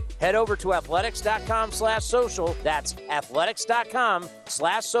touch. Head over to athletics.com/social. That's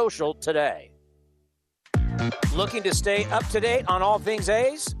athletics.com/social today. Looking to stay up to date on all things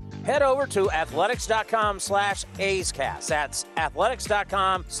A's? Head over to athletics.com/A'sCast. That's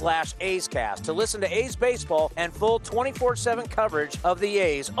athletics.com/A'sCast to listen to A's baseball and full 24/7 coverage of the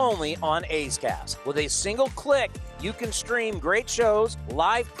A's only on A's Cast. With a single click, you can stream great shows,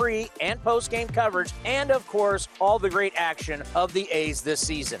 live pre- and post-game coverage, and, of course, all the great action of the A's this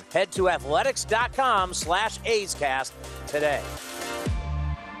season. Head to athletics.com/A'sCast today.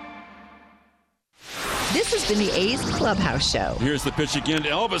 This has been the A's Clubhouse Show. Here's the pitch again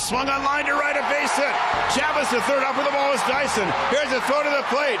to Elvis. Swung on line to right, a base hit. Chavez to third, up with the ball is Dyson. Here's a throw to the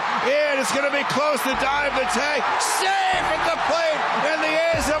plate. And it's going to be close to dive the tag. Safe at the plate, and the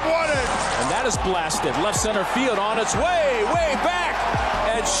A's have won it. And that is blasted. Left center field on its way back.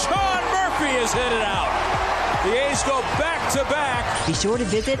 And Sean Murphy has hit it out. The A's go back-to-back. Be sure to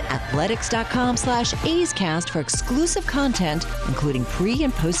visit athletics.com/A'sCast for exclusive content, including pre-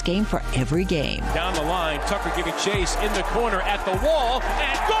 and post-game for every game. Down the line, Tucker giving chase in the corner at the wall,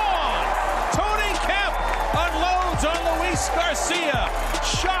 and gone! Tony Kemp unloads on Luis Garcia.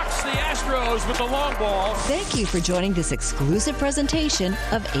 Shocks the Astros with the long ball. Thank you for joining this exclusive presentation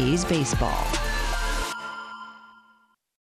of A's Baseball.